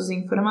de produzir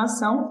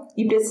informação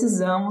e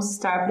precisamos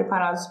estar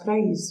preparados para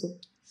isso.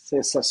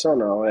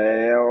 Sensacional.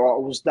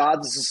 Os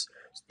dados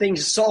têm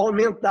de só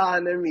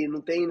aumentar, né, Mi?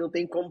 Não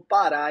tem como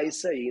parar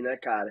isso aí, né,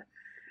 cara?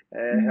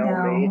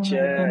 Realmente,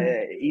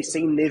 isso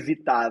é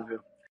inevitável.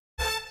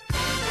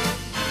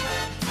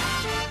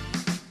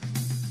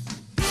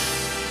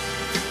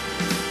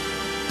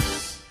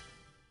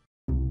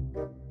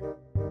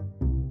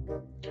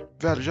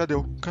 velho, já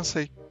deu,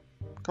 cansei.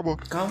 Acabou.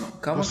 Calma,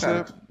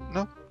 cara.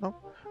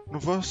 Não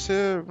vou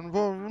ser.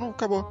 Não,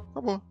 acabou.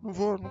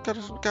 Não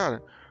quero.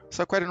 Cara,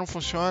 essa query não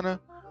funciona.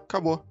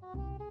 Acabou.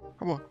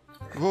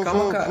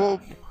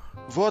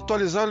 Vou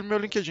atualizar o meu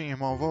LinkedIn,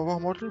 irmão. Vou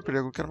arrumar outro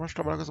emprego. Quero mais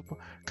trabalhar com essa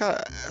porra.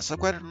 Cara, essa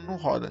query não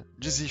roda.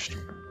 Desisto.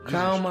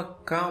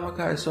 Calma,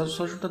 cara. Só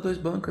junta 2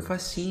 bancos, é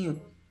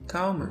facinho.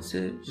 Calma,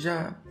 você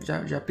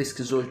já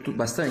pesquisou tudo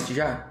bastante?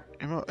 Já?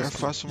 Irmão, é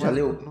fácil, mas. Já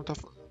leu? Não tá...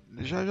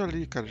 Já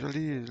li, cara. Já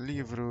li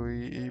livro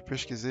e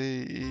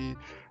pesquisei e.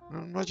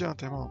 Não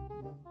adianta, irmão.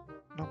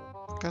 Não,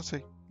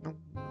 cansei. Não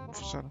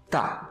funciona.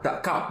 Tá,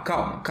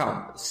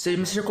 calma. Você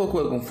já colocou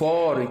algum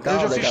fórum e tal?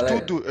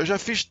 Eu já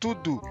fiz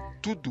tudo.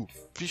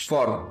 Fiz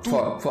fórum.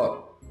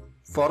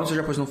 Fórum você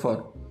já pôs no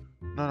fórum?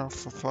 Não,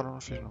 fórum não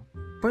fiz não.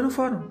 Põe no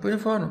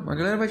fórum. A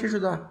galera vai te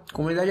ajudar. A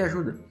comunidade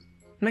ajuda.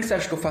 Como é que você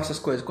acha que eu faço as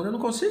coisas? Quando eu não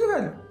consigo,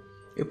 velho,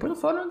 eu ponho no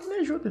fórum e me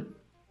ajuda.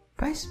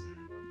 Faz.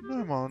 Não,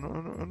 irmão,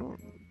 eu não...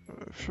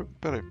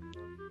 Pera aí.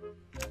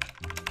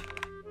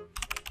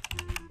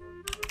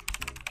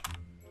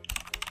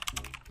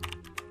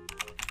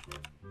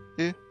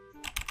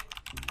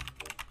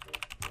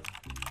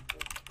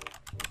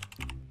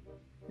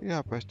 Ih,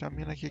 rapaz, tem uma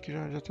mina aqui que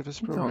já teve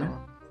esse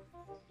problema.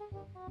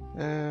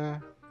 Né?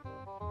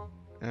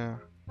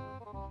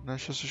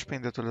 Deixa eu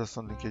suspender a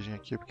atualização do LinkedIn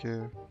aqui, porque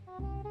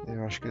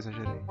eu acho que eu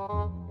exagerei.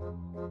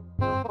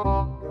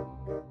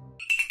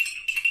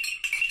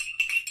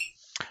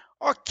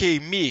 Ok,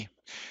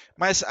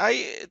 mas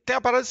aí tem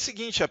a parada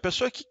seguinte, a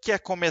pessoa que quer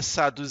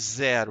começar do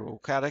zero, o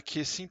cara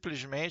que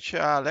simplesmente,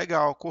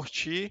 legal,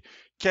 curti,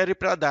 quer ir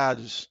para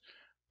dados.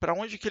 Para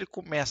onde que ele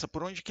começa?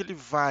 Por onde que ele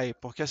vai?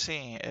 Porque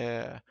assim,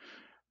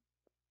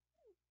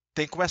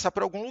 tem que começar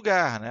por algum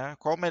lugar, né?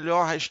 Qual a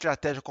melhor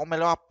estratégia, qual o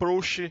melhor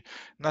approach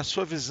na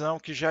sua visão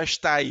que já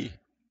está aí?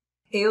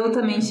 Eu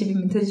também tive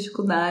muita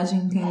dificuldade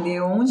em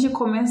entender onde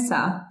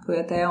começar. Foi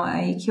até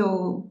aí que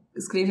eu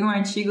escrevi um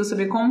artigo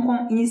sobre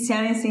como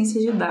iniciar em ciência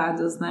de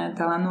dados, né?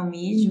 Tá lá no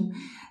Medium.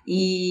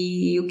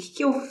 E o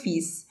que eu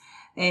fiz?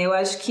 Eu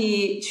acho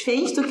que,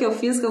 diferente do que eu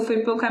fiz, que eu fui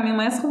pelo caminho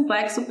mais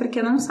complexo, porque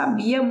eu não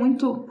sabia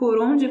muito por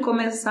onde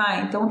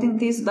começar. Então, eu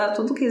tentei estudar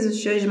tudo que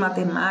existia de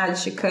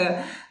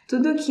matemática,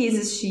 tudo que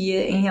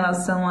existia em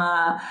relação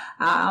à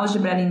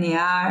álgebra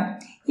linear.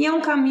 E é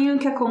um caminho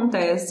que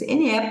acontece.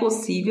 Ele é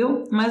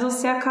possível, mas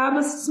você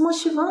acaba se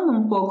desmotivando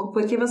um pouco,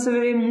 porque você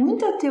vai ver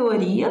muita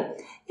teoria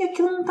e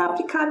aquilo não está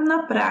aplicado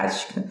na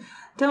prática.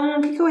 Então,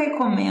 o que eu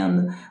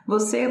recomendo?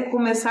 Você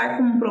começar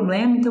com um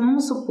problema. Então,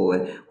 vamos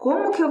supor,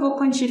 como que eu vou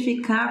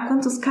quantificar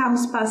quantos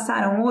carros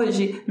passaram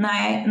hoje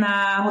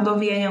na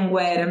rodovia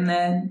Anhanguera,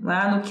 né?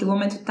 Lá no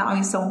quilômetro tal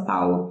em São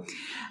Paulo.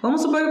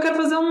 Vamos supor que eu quero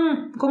fazer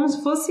como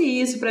se fosse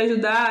isso, para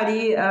ajudar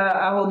ali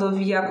a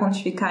rodovia a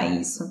quantificar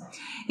isso.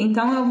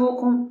 Então, eu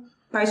vou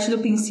partir do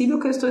princípio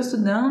que eu estou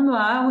estudando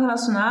algo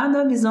relacionado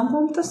à visão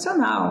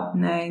computacional,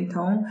 né?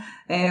 Então,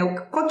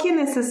 qual que é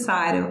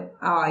necessário?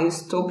 Eu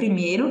estou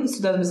primeiro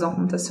estudando visão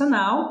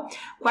computacional.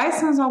 Quais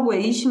são os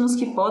algoritmos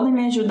que podem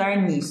me ajudar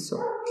nisso?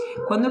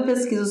 Quando eu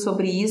pesquiso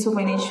sobre isso, eu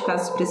vou identificar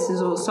se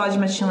preciso só de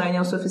machine learning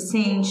é o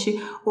suficiente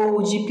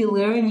ou deep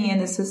learning é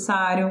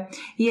necessário.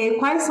 E aí,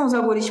 quais são os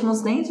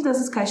algoritmos dentro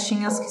dessas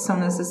caixinhas que são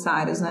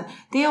necessários, né?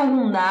 Tem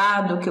algum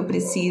dado que eu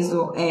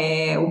preciso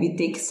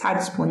obter que está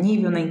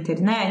disponível na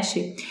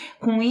internet?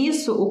 Com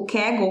isso, o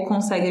Kaggle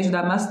consegue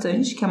ajudar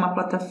bastante, que é uma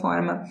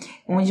plataforma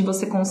onde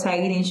você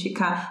consegue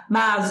identificar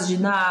bases de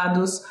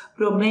dados,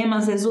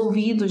 problemas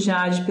resolvidos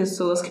já de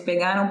pessoas que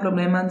pegaram o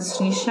problema,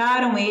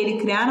 destrincharam ele,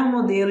 criaram um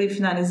modelo e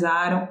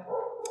finalizaram.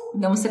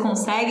 Então, você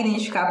consegue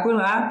identificar por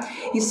lá.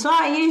 E só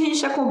aí a gente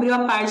já cobriu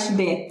a parte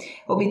de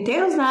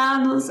obter os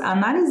dados,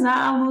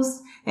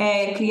 analisá-los,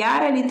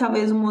 criar ali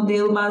talvez um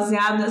modelo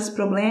baseado nesse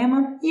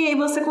problema. E aí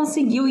você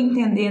conseguiu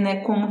entender, né,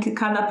 como que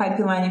cada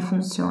pipeline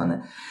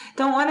funciona.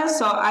 Então, olha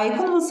só, aí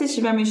quando você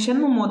estiver mexendo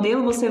no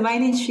modelo, você vai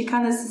identificar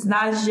a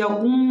necessidade de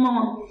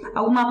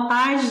alguma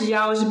parte de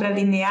álgebra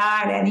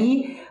linear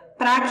ali,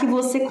 para que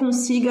você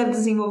consiga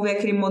desenvolver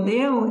aquele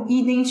modelo e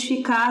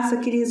identificar se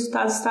aquele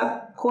resultado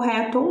está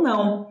correto ou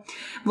não.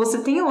 Você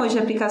tem hoje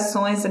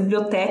aplicações,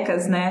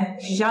 bibliotecas, né,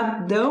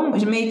 já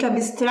meio que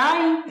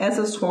abstraem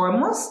essas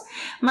fórmulas,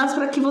 mas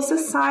para que você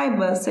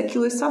saiba se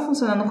aquilo está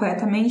funcionando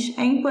corretamente,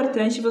 é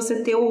importante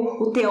você ter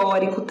o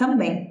teórico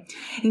também.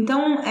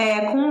 Então,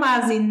 com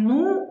base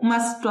numa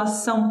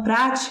situação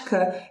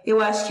prática,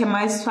 eu acho que é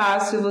mais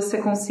fácil você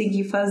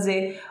conseguir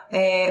fazer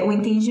o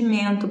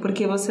entendimento,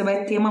 porque você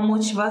vai ter uma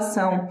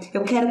motivação.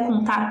 Eu quero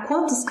contar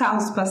quantos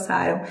carros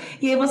passaram.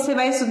 E aí você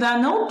vai estudar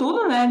não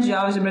tudo, né, de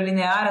álgebra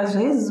linear, às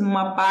vezes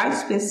uma parte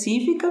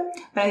específica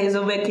para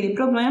resolver aquele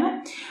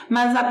problema,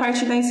 mas a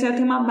partir daí você já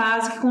tem uma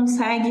base que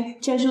consegue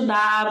te ajudar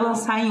a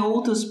avançar em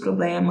outros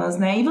problemas,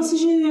 né? E você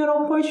já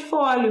gerou um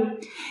portfólio.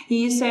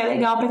 E isso é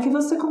legal para que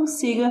você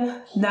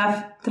consiga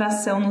dar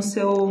tração no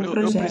seu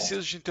projeto. Eu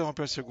preciso te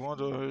interromper um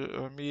segundo.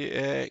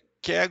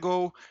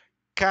 Kaggle,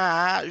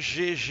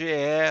 KAGGE.com,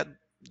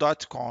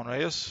 não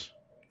é isso?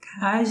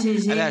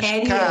 KAGGLE. Aliás,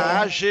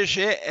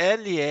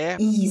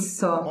 KAGGLE.com.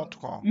 Isso.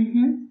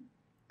 Uhum.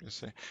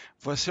 Isso aí.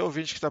 Você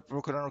ouvinte que está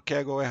procurando o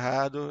Kaggle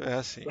errado, é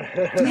assim.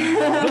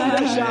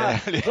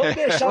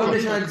 Vamos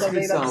deixar na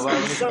descrição.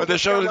 Vou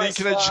deixar o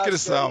link na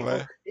descrição,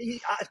 vai. E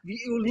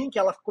o link,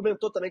 ela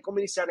comentou também como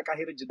iniciar na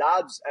carreira de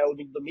dados, o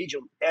link do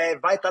Medium,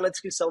 vai estar na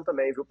descrição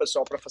também, viu,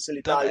 pessoal, para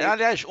facilitar. Então,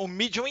 aliás, o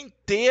Medium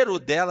inteiro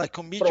dela, que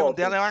o Medium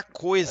dela é uma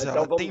coisa,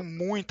 então, ela tem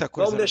muita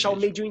coisa. Vamos deixar o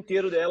Medium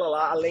inteiro dela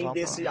lá, além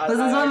desse... Vocês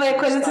vão ver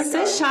coisa de C#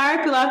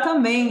 lá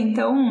também,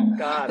 então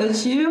cara, eu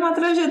tive uma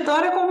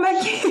trajetória como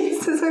é que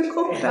vocês vão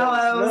encontrar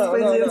lá as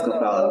coisinhas que eu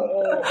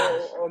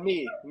falo.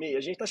 Mi,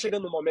 a gente tá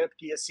chegando num momento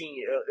que, assim,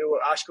 eu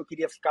acho que eu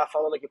queria ficar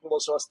falando aqui com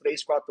você umas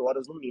 3, 4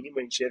 horas no mínimo,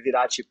 a gente ia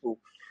virar, tipo,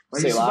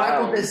 mas isso vai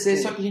acontecer,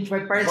 só que a gente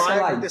vai parcelar.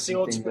 Vai acontecer em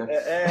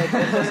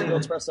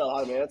outros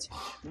parcelamentos.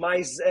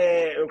 Mas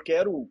eu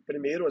quero,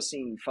 primeiro,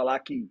 assim, falar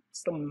que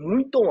estamos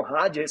muito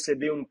honrados de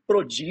receber um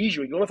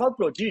prodígio. E quando eu falo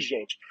prodígio,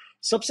 gente,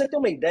 só para você ter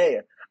uma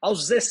ideia,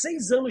 aos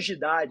 16 anos de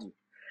idade,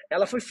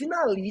 ela foi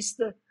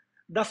finalista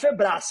da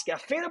FEBRAS, que é a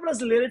Feira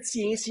Brasileira de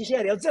Ciência e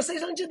Engenharia, aos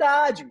 16 anos de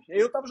idade.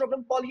 Eu estava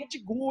jogando bolinha de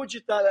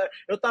gude,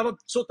 eu estava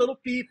soltando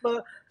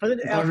pipa.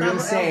 Jogando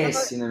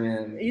CS, na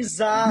minha...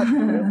 Exato,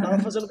 eu estava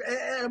fazendo...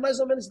 mais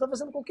ou menos, estava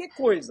fazendo qualquer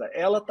coisa.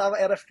 Ela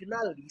era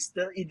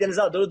finalista,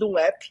 idealizadora de um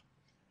app,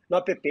 no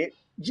app,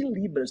 de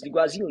Libras,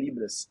 linguagem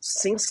Libras.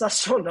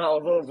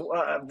 Sensacional.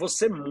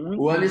 Você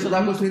muito... O Anderson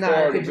estava construindo a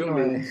arca de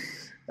Noé.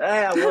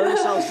 O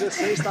Anderson aos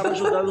 16 estava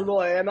ajudando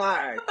Noé na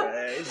arca.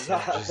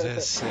 Exato.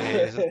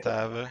 16 eu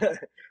tava.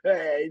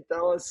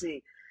 Então,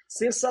 assim,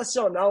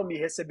 sensacional me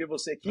receber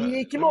você aqui.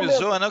 E que não momento... me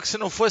zoa, não, que se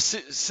não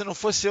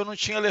fosse eu, não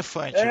tinha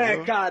elefante.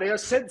 Viu? Cara,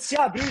 se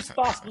abriu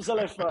espaço para os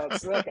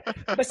elefantes, né?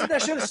 Mas você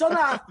deixou ele só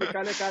na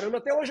África, né, cara?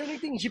 Até hoje eu não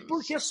entendi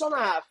por que só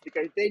na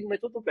África, entende?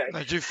 Mas tudo bem.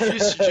 Não,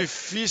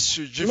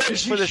 difícil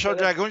foi deixar o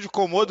dragão de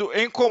Komodo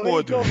em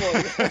Komodo.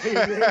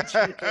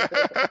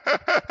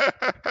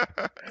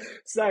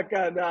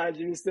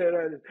 Sacanagem, Mr.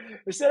 Anderson.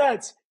 Mr.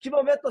 Anderson, que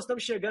momento nós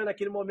estamos chegando?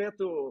 Aquele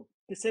momento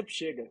que sempre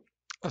chega.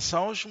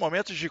 São os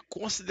momentos de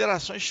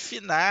considerações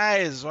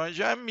finais,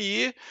 onde a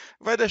Mi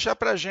vai deixar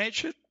pra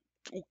gente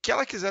o que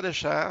ela quiser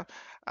deixar.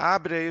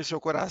 Abre aí o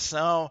seu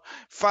coração,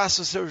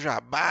 faça o seu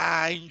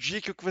jabá,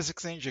 indique o que você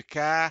quiser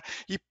indicar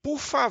e, por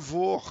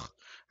favor,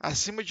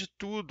 acima de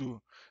tudo,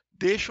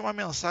 deixe uma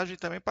mensagem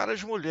também para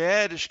as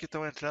mulheres que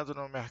estão entrando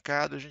no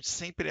mercado. A gente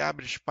sempre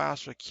abre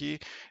espaço aqui.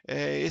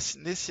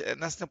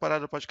 Nessa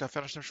temporada do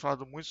PodCafé nós temos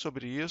falado muito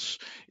sobre isso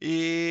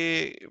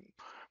e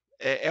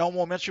é um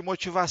momento de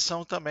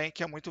motivação também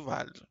que é muito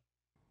válido.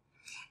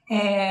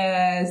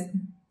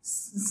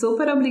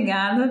 Super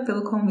obrigada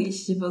pelo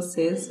convite de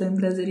vocês, foi um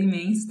prazer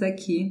imenso estar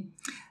aqui.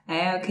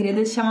 Eu queria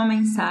deixar uma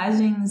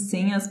mensagem,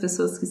 sim, às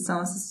pessoas que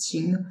estão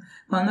assistindo.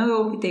 Quando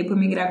eu optei por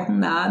migrar com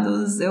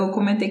dados, eu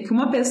comentei que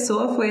uma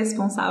pessoa foi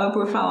responsável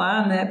por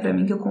falar, né, para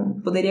mim que eu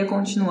poderia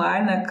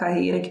continuar na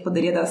carreira, que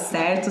poderia dar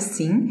certo,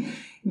 sim.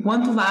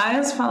 Enquanto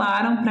várias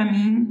falaram para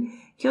mim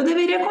que eu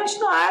deveria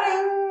continuar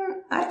em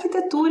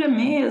arquitetura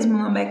mesmo,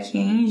 no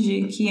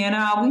back-end, que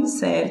era algo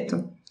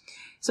incerto.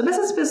 Sobre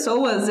essas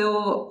pessoas,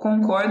 eu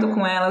concordo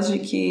com elas de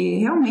que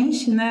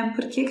realmente, né,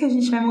 por que a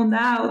gente vai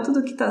mudar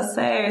tudo que tá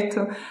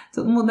certo,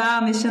 tudo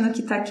mudar mexendo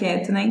que tá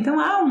quieto, né? Então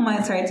há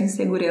uma certa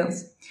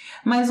insegurança.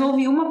 Mas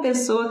houve uma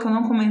pessoa que eu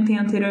não comentei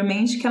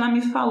anteriormente que ela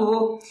me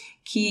falou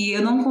que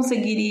eu não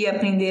conseguiria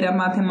aprender a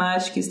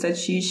matemática e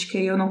estatística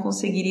e eu não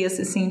conseguiria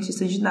ser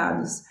cientista de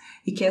dados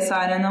e que essa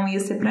área não ia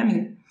ser para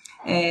mim.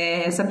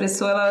 Essa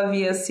pessoa, ela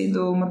havia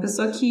sido uma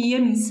pessoa que ia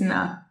me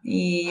ensinar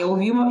e eu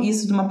ouvi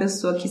isso de uma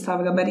pessoa que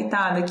estava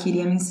gabaritada, que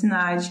iria me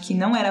ensinar, de que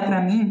não era para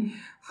mim,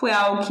 foi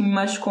algo que me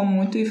machucou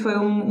muito e foi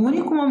o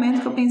único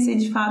momento que eu pensei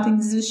de fato em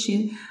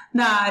desistir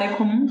da área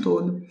como um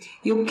todo.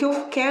 E o que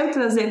eu quero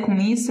trazer com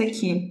isso é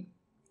que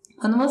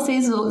quando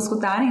vocês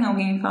escutarem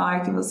alguém falar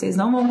que vocês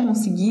não vão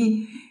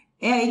conseguir,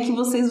 é aí que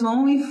vocês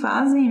vão e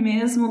fazem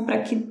mesmo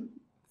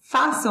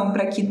façam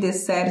para que dê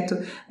certo,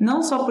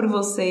 não só por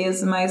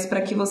vocês, mas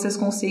para que vocês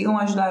consigam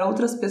ajudar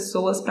outras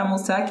pessoas para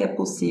mostrar que é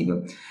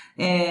possível.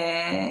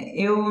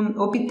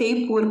 Eu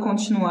optei por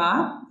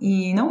continuar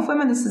e não foi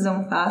uma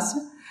decisão fácil,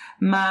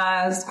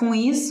 mas com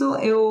isso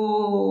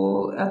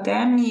eu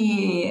até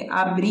me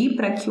abri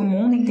para que o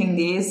mundo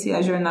entendesse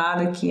a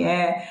jornada que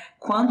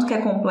quanto que é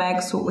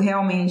complexo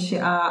realmente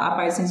a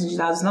parte de ciência de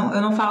dados.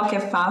 Eu não falo que é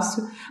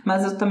fácil,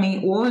 mas eu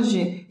também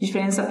hoje,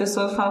 diferente dessa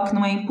pessoa, eu falo que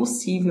não é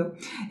impossível.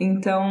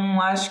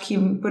 Então, acho que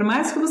por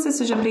mais que você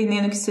esteja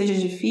aprendendo que seja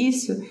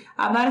difícil,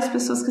 há várias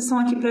pessoas que estão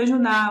aqui para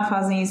ajudar,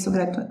 fazem isso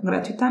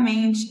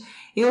gratuitamente.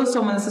 Eu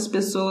sou uma dessas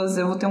pessoas,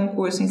 eu vou ter um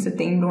curso em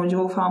setembro onde eu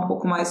vou falar um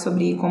pouco mais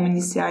sobre como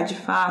iniciar de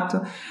fato.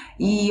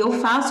 E eu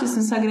faço isso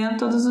no Instagram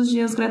todos os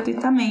dias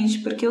gratuitamente,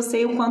 porque eu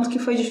sei o quanto que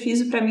foi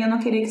difícil para mim, eu não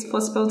queria que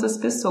fosse para outras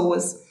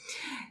pessoas.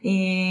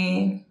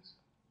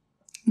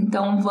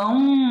 Então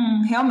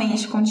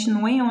realmente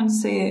continuem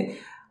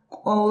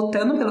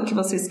lutando pelo que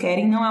vocês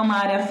querem. Não é uma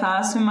área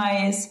fácil,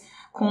 mas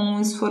com um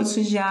esforço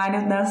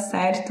diário dá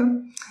certo.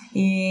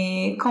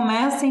 E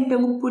comecem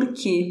pelo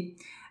porquê.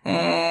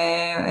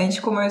 A gente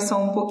conversou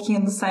um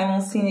pouquinho do Simon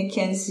Sinek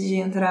antes de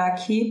entrar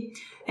aqui.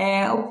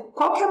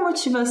 Qual que é a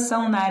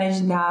motivação da área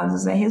de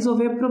dados? É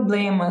resolver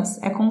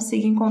problemas, é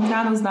conseguir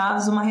encontrar nos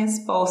dados uma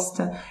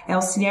resposta, é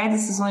auxiliar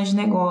decisões de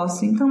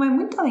negócio. Então, é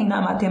muito além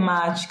da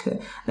matemática,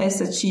 da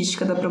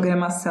estatística, da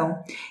programação.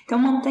 Então,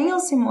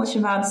 mantenham-se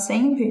motivados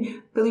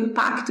sempre pelo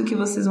impacto que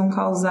vocês vão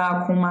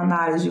causar com uma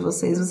análise de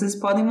vocês. Vocês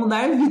podem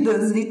mudar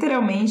vidas,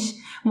 literalmente,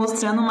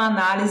 mostrando uma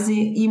análise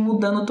e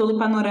mudando todo o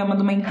panorama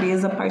de uma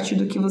empresa a partir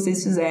do que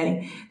vocês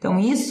fizerem. Então,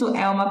 isso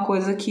é uma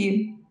coisa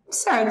que,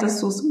 certo,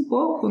 assusta um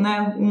pouco,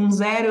 né? Um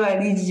 0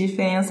 ali de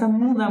diferença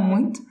muda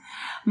muito,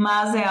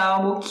 mas é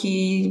algo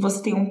que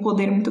você tem um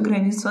poder muito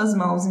grande em suas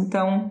mãos.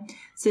 Então,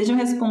 sejam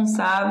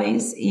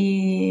responsáveis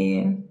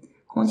e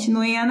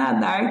continuem a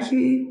nadar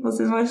que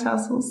vocês vão achar a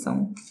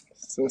solução.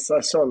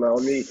 Sensacional,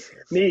 Mi.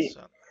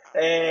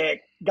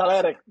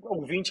 Galera,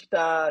 ouvinte que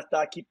tá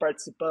aqui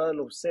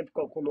participando, sempre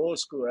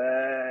conosco,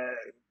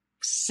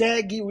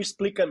 segue o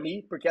Explica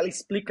Me, porque ela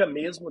explica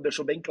mesmo,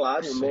 deixou bem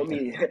claro, o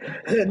nome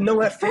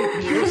não é fake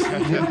news.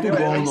 Muito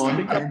bom o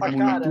nome. Explica pra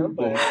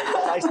caramba,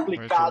 tá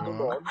explicado o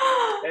nome.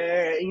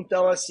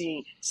 Então,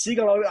 assim,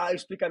 sigam lá o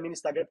Explica Me no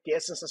Instagram, porque é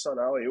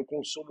sensacional, eu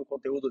consumo o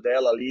conteúdo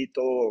dela ali,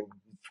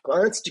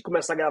 antes de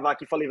começar a gravar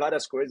aqui, falei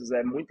várias coisas,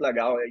 é muito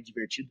legal, é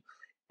divertido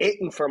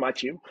e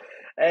informativo.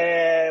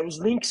 Os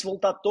links vão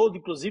estar todos,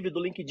 inclusive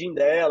do LinkedIn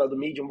dela, do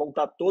Medium, vão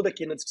estar todos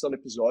aqui na descrição do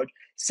episódio.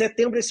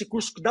 Setembro, esse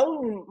curso, dá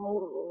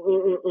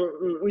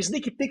um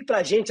sneak peek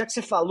pra gente, já que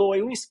você falou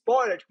aí, um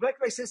spoiler de como é que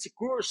vai ser esse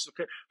curso,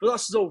 para os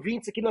nossos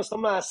ouvintes aqui. Nós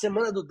estamos na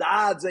Semana do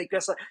Dados, aí, com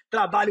esse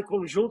trabalho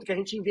conjunto que a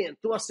gente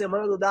inventou, a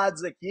Semana do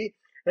Dados aqui.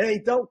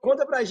 Então,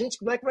 conta pra gente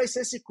como é que vai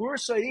ser esse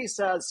curso aí,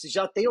 se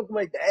já tem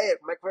alguma ideia,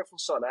 como é que vai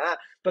funcionar.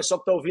 O pessoal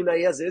que tá ouvindo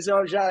aí, às vezes,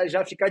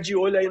 já fica de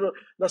olho aí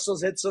nas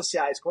suas redes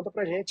sociais. Conta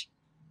pra gente.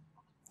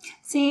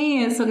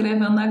 Sim, eu estou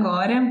gravando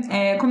agora.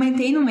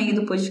 Comentei no meio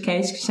do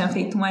podcast que tinha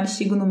feito um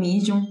artigo no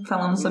Medium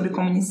falando sobre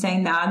como iniciar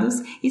em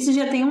dados. Isso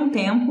já tem um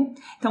tempo.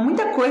 Então,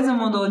 muita coisa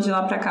mudou de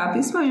lá para cá.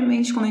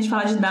 Principalmente quando a gente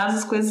fala de dados,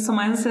 as coisas são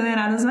mais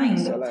aceleradas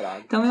ainda.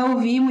 Então, eu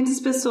ouvi muitas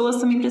pessoas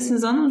também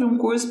precisando de um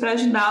curso para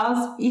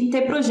ajudá-las e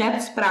ter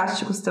projetos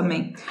práticos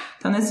também.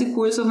 Então, nesse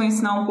curso eu vou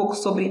ensinar um pouco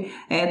sobre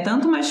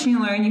tanto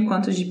Machine Learning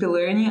quanto Deep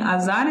Learning,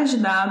 as áreas de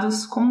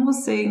dados, como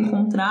você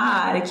encontrar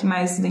a área que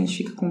mais se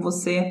identifica com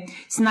você,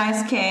 ensinar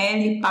SQL,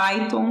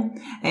 Python,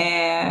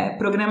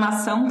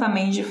 programação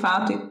também, de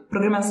fato,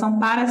 programação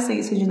para a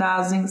ciência de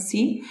dados em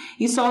si,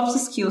 e soft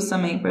skills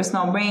também,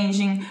 personal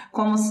branding,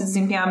 como se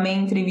desempenhar bem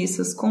em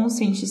entrevistas com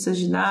cientistas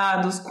de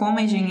dados, como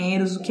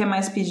engenheiros, o que é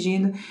mais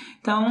pedido.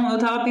 Então, eu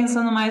estava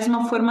pensando mais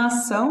numa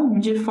formação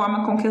de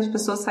forma com que as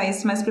pessoas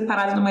saíssem mais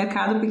preparadas no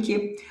mercado,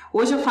 porque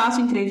hoje eu faço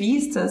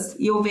entrevistas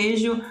e eu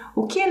vejo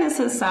o que é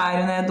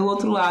necessário, né, do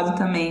outro lado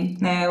também,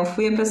 né? Eu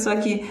fui a pessoa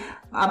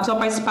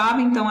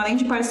participava, então além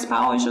de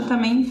participar, hoje eu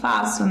também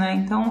faço, né?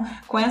 Então,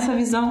 com essa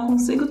visão, eu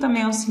consigo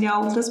também auxiliar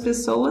outras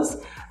pessoas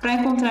para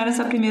encontrar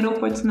essa primeira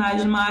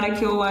oportunidade numa área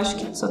que eu acho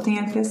que só tem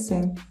a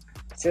crescer.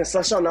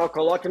 Sensacional,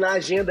 coloque na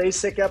agenda aí se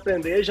você quer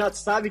aprender, já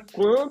sabe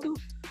quando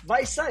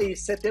vai sair.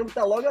 Setembro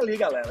tá logo ali,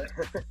 galera.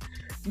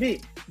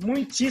 Mi,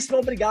 muitíssimo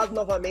obrigado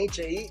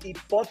novamente aí, e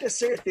pode ter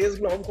certeza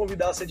que nós vamos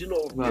convidar você de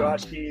novo. Eu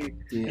acho que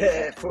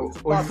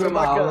hoje foi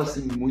uma aula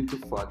assim, muito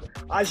foda.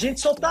 A gente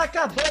só tá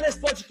acabando esse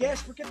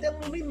podcast porque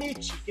temos um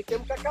limite, que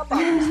temos que acabar,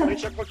 senão a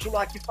gente vai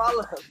continuar aqui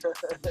falando.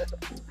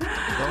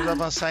 Vamos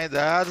avançar em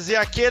dados, e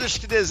aqueles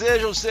que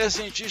desejam ser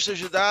cientistas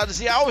de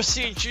dados, e aos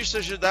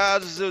cientistas de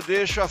dados eu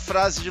deixo a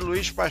frase de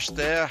Luiz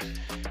Pasteur,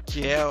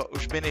 que é: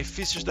 os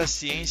benefícios da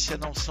ciência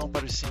não são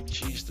para os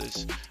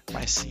cientistas,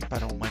 mas sim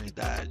para a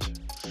humanidade.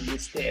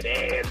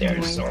 Mr.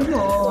 Anderson. Muito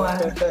boa.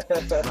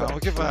 Vamos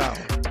que vamos.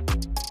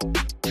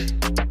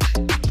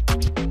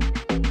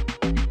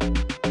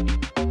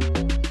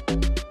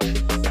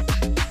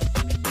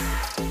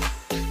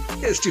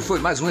 Este foi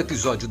mais um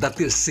episódio da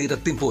 3ª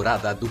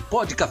temporada do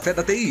PodCafé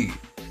da TI.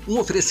 Um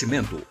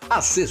oferecimento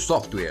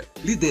ACSoftware,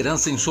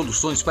 liderança em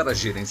soluções para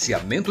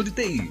gerenciamento de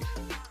TI.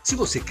 Se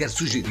você quer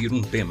sugerir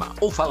um tema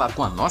ou falar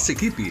com a nossa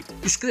equipe,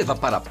 escreva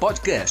para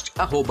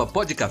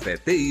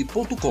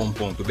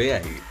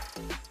podcast@podcafeti.com.br.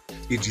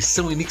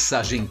 Edição e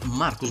mixagem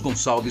Marcos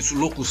Gonçalves,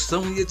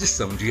 locução e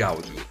edição de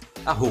áudio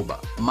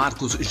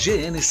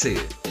 @MarcosGNC.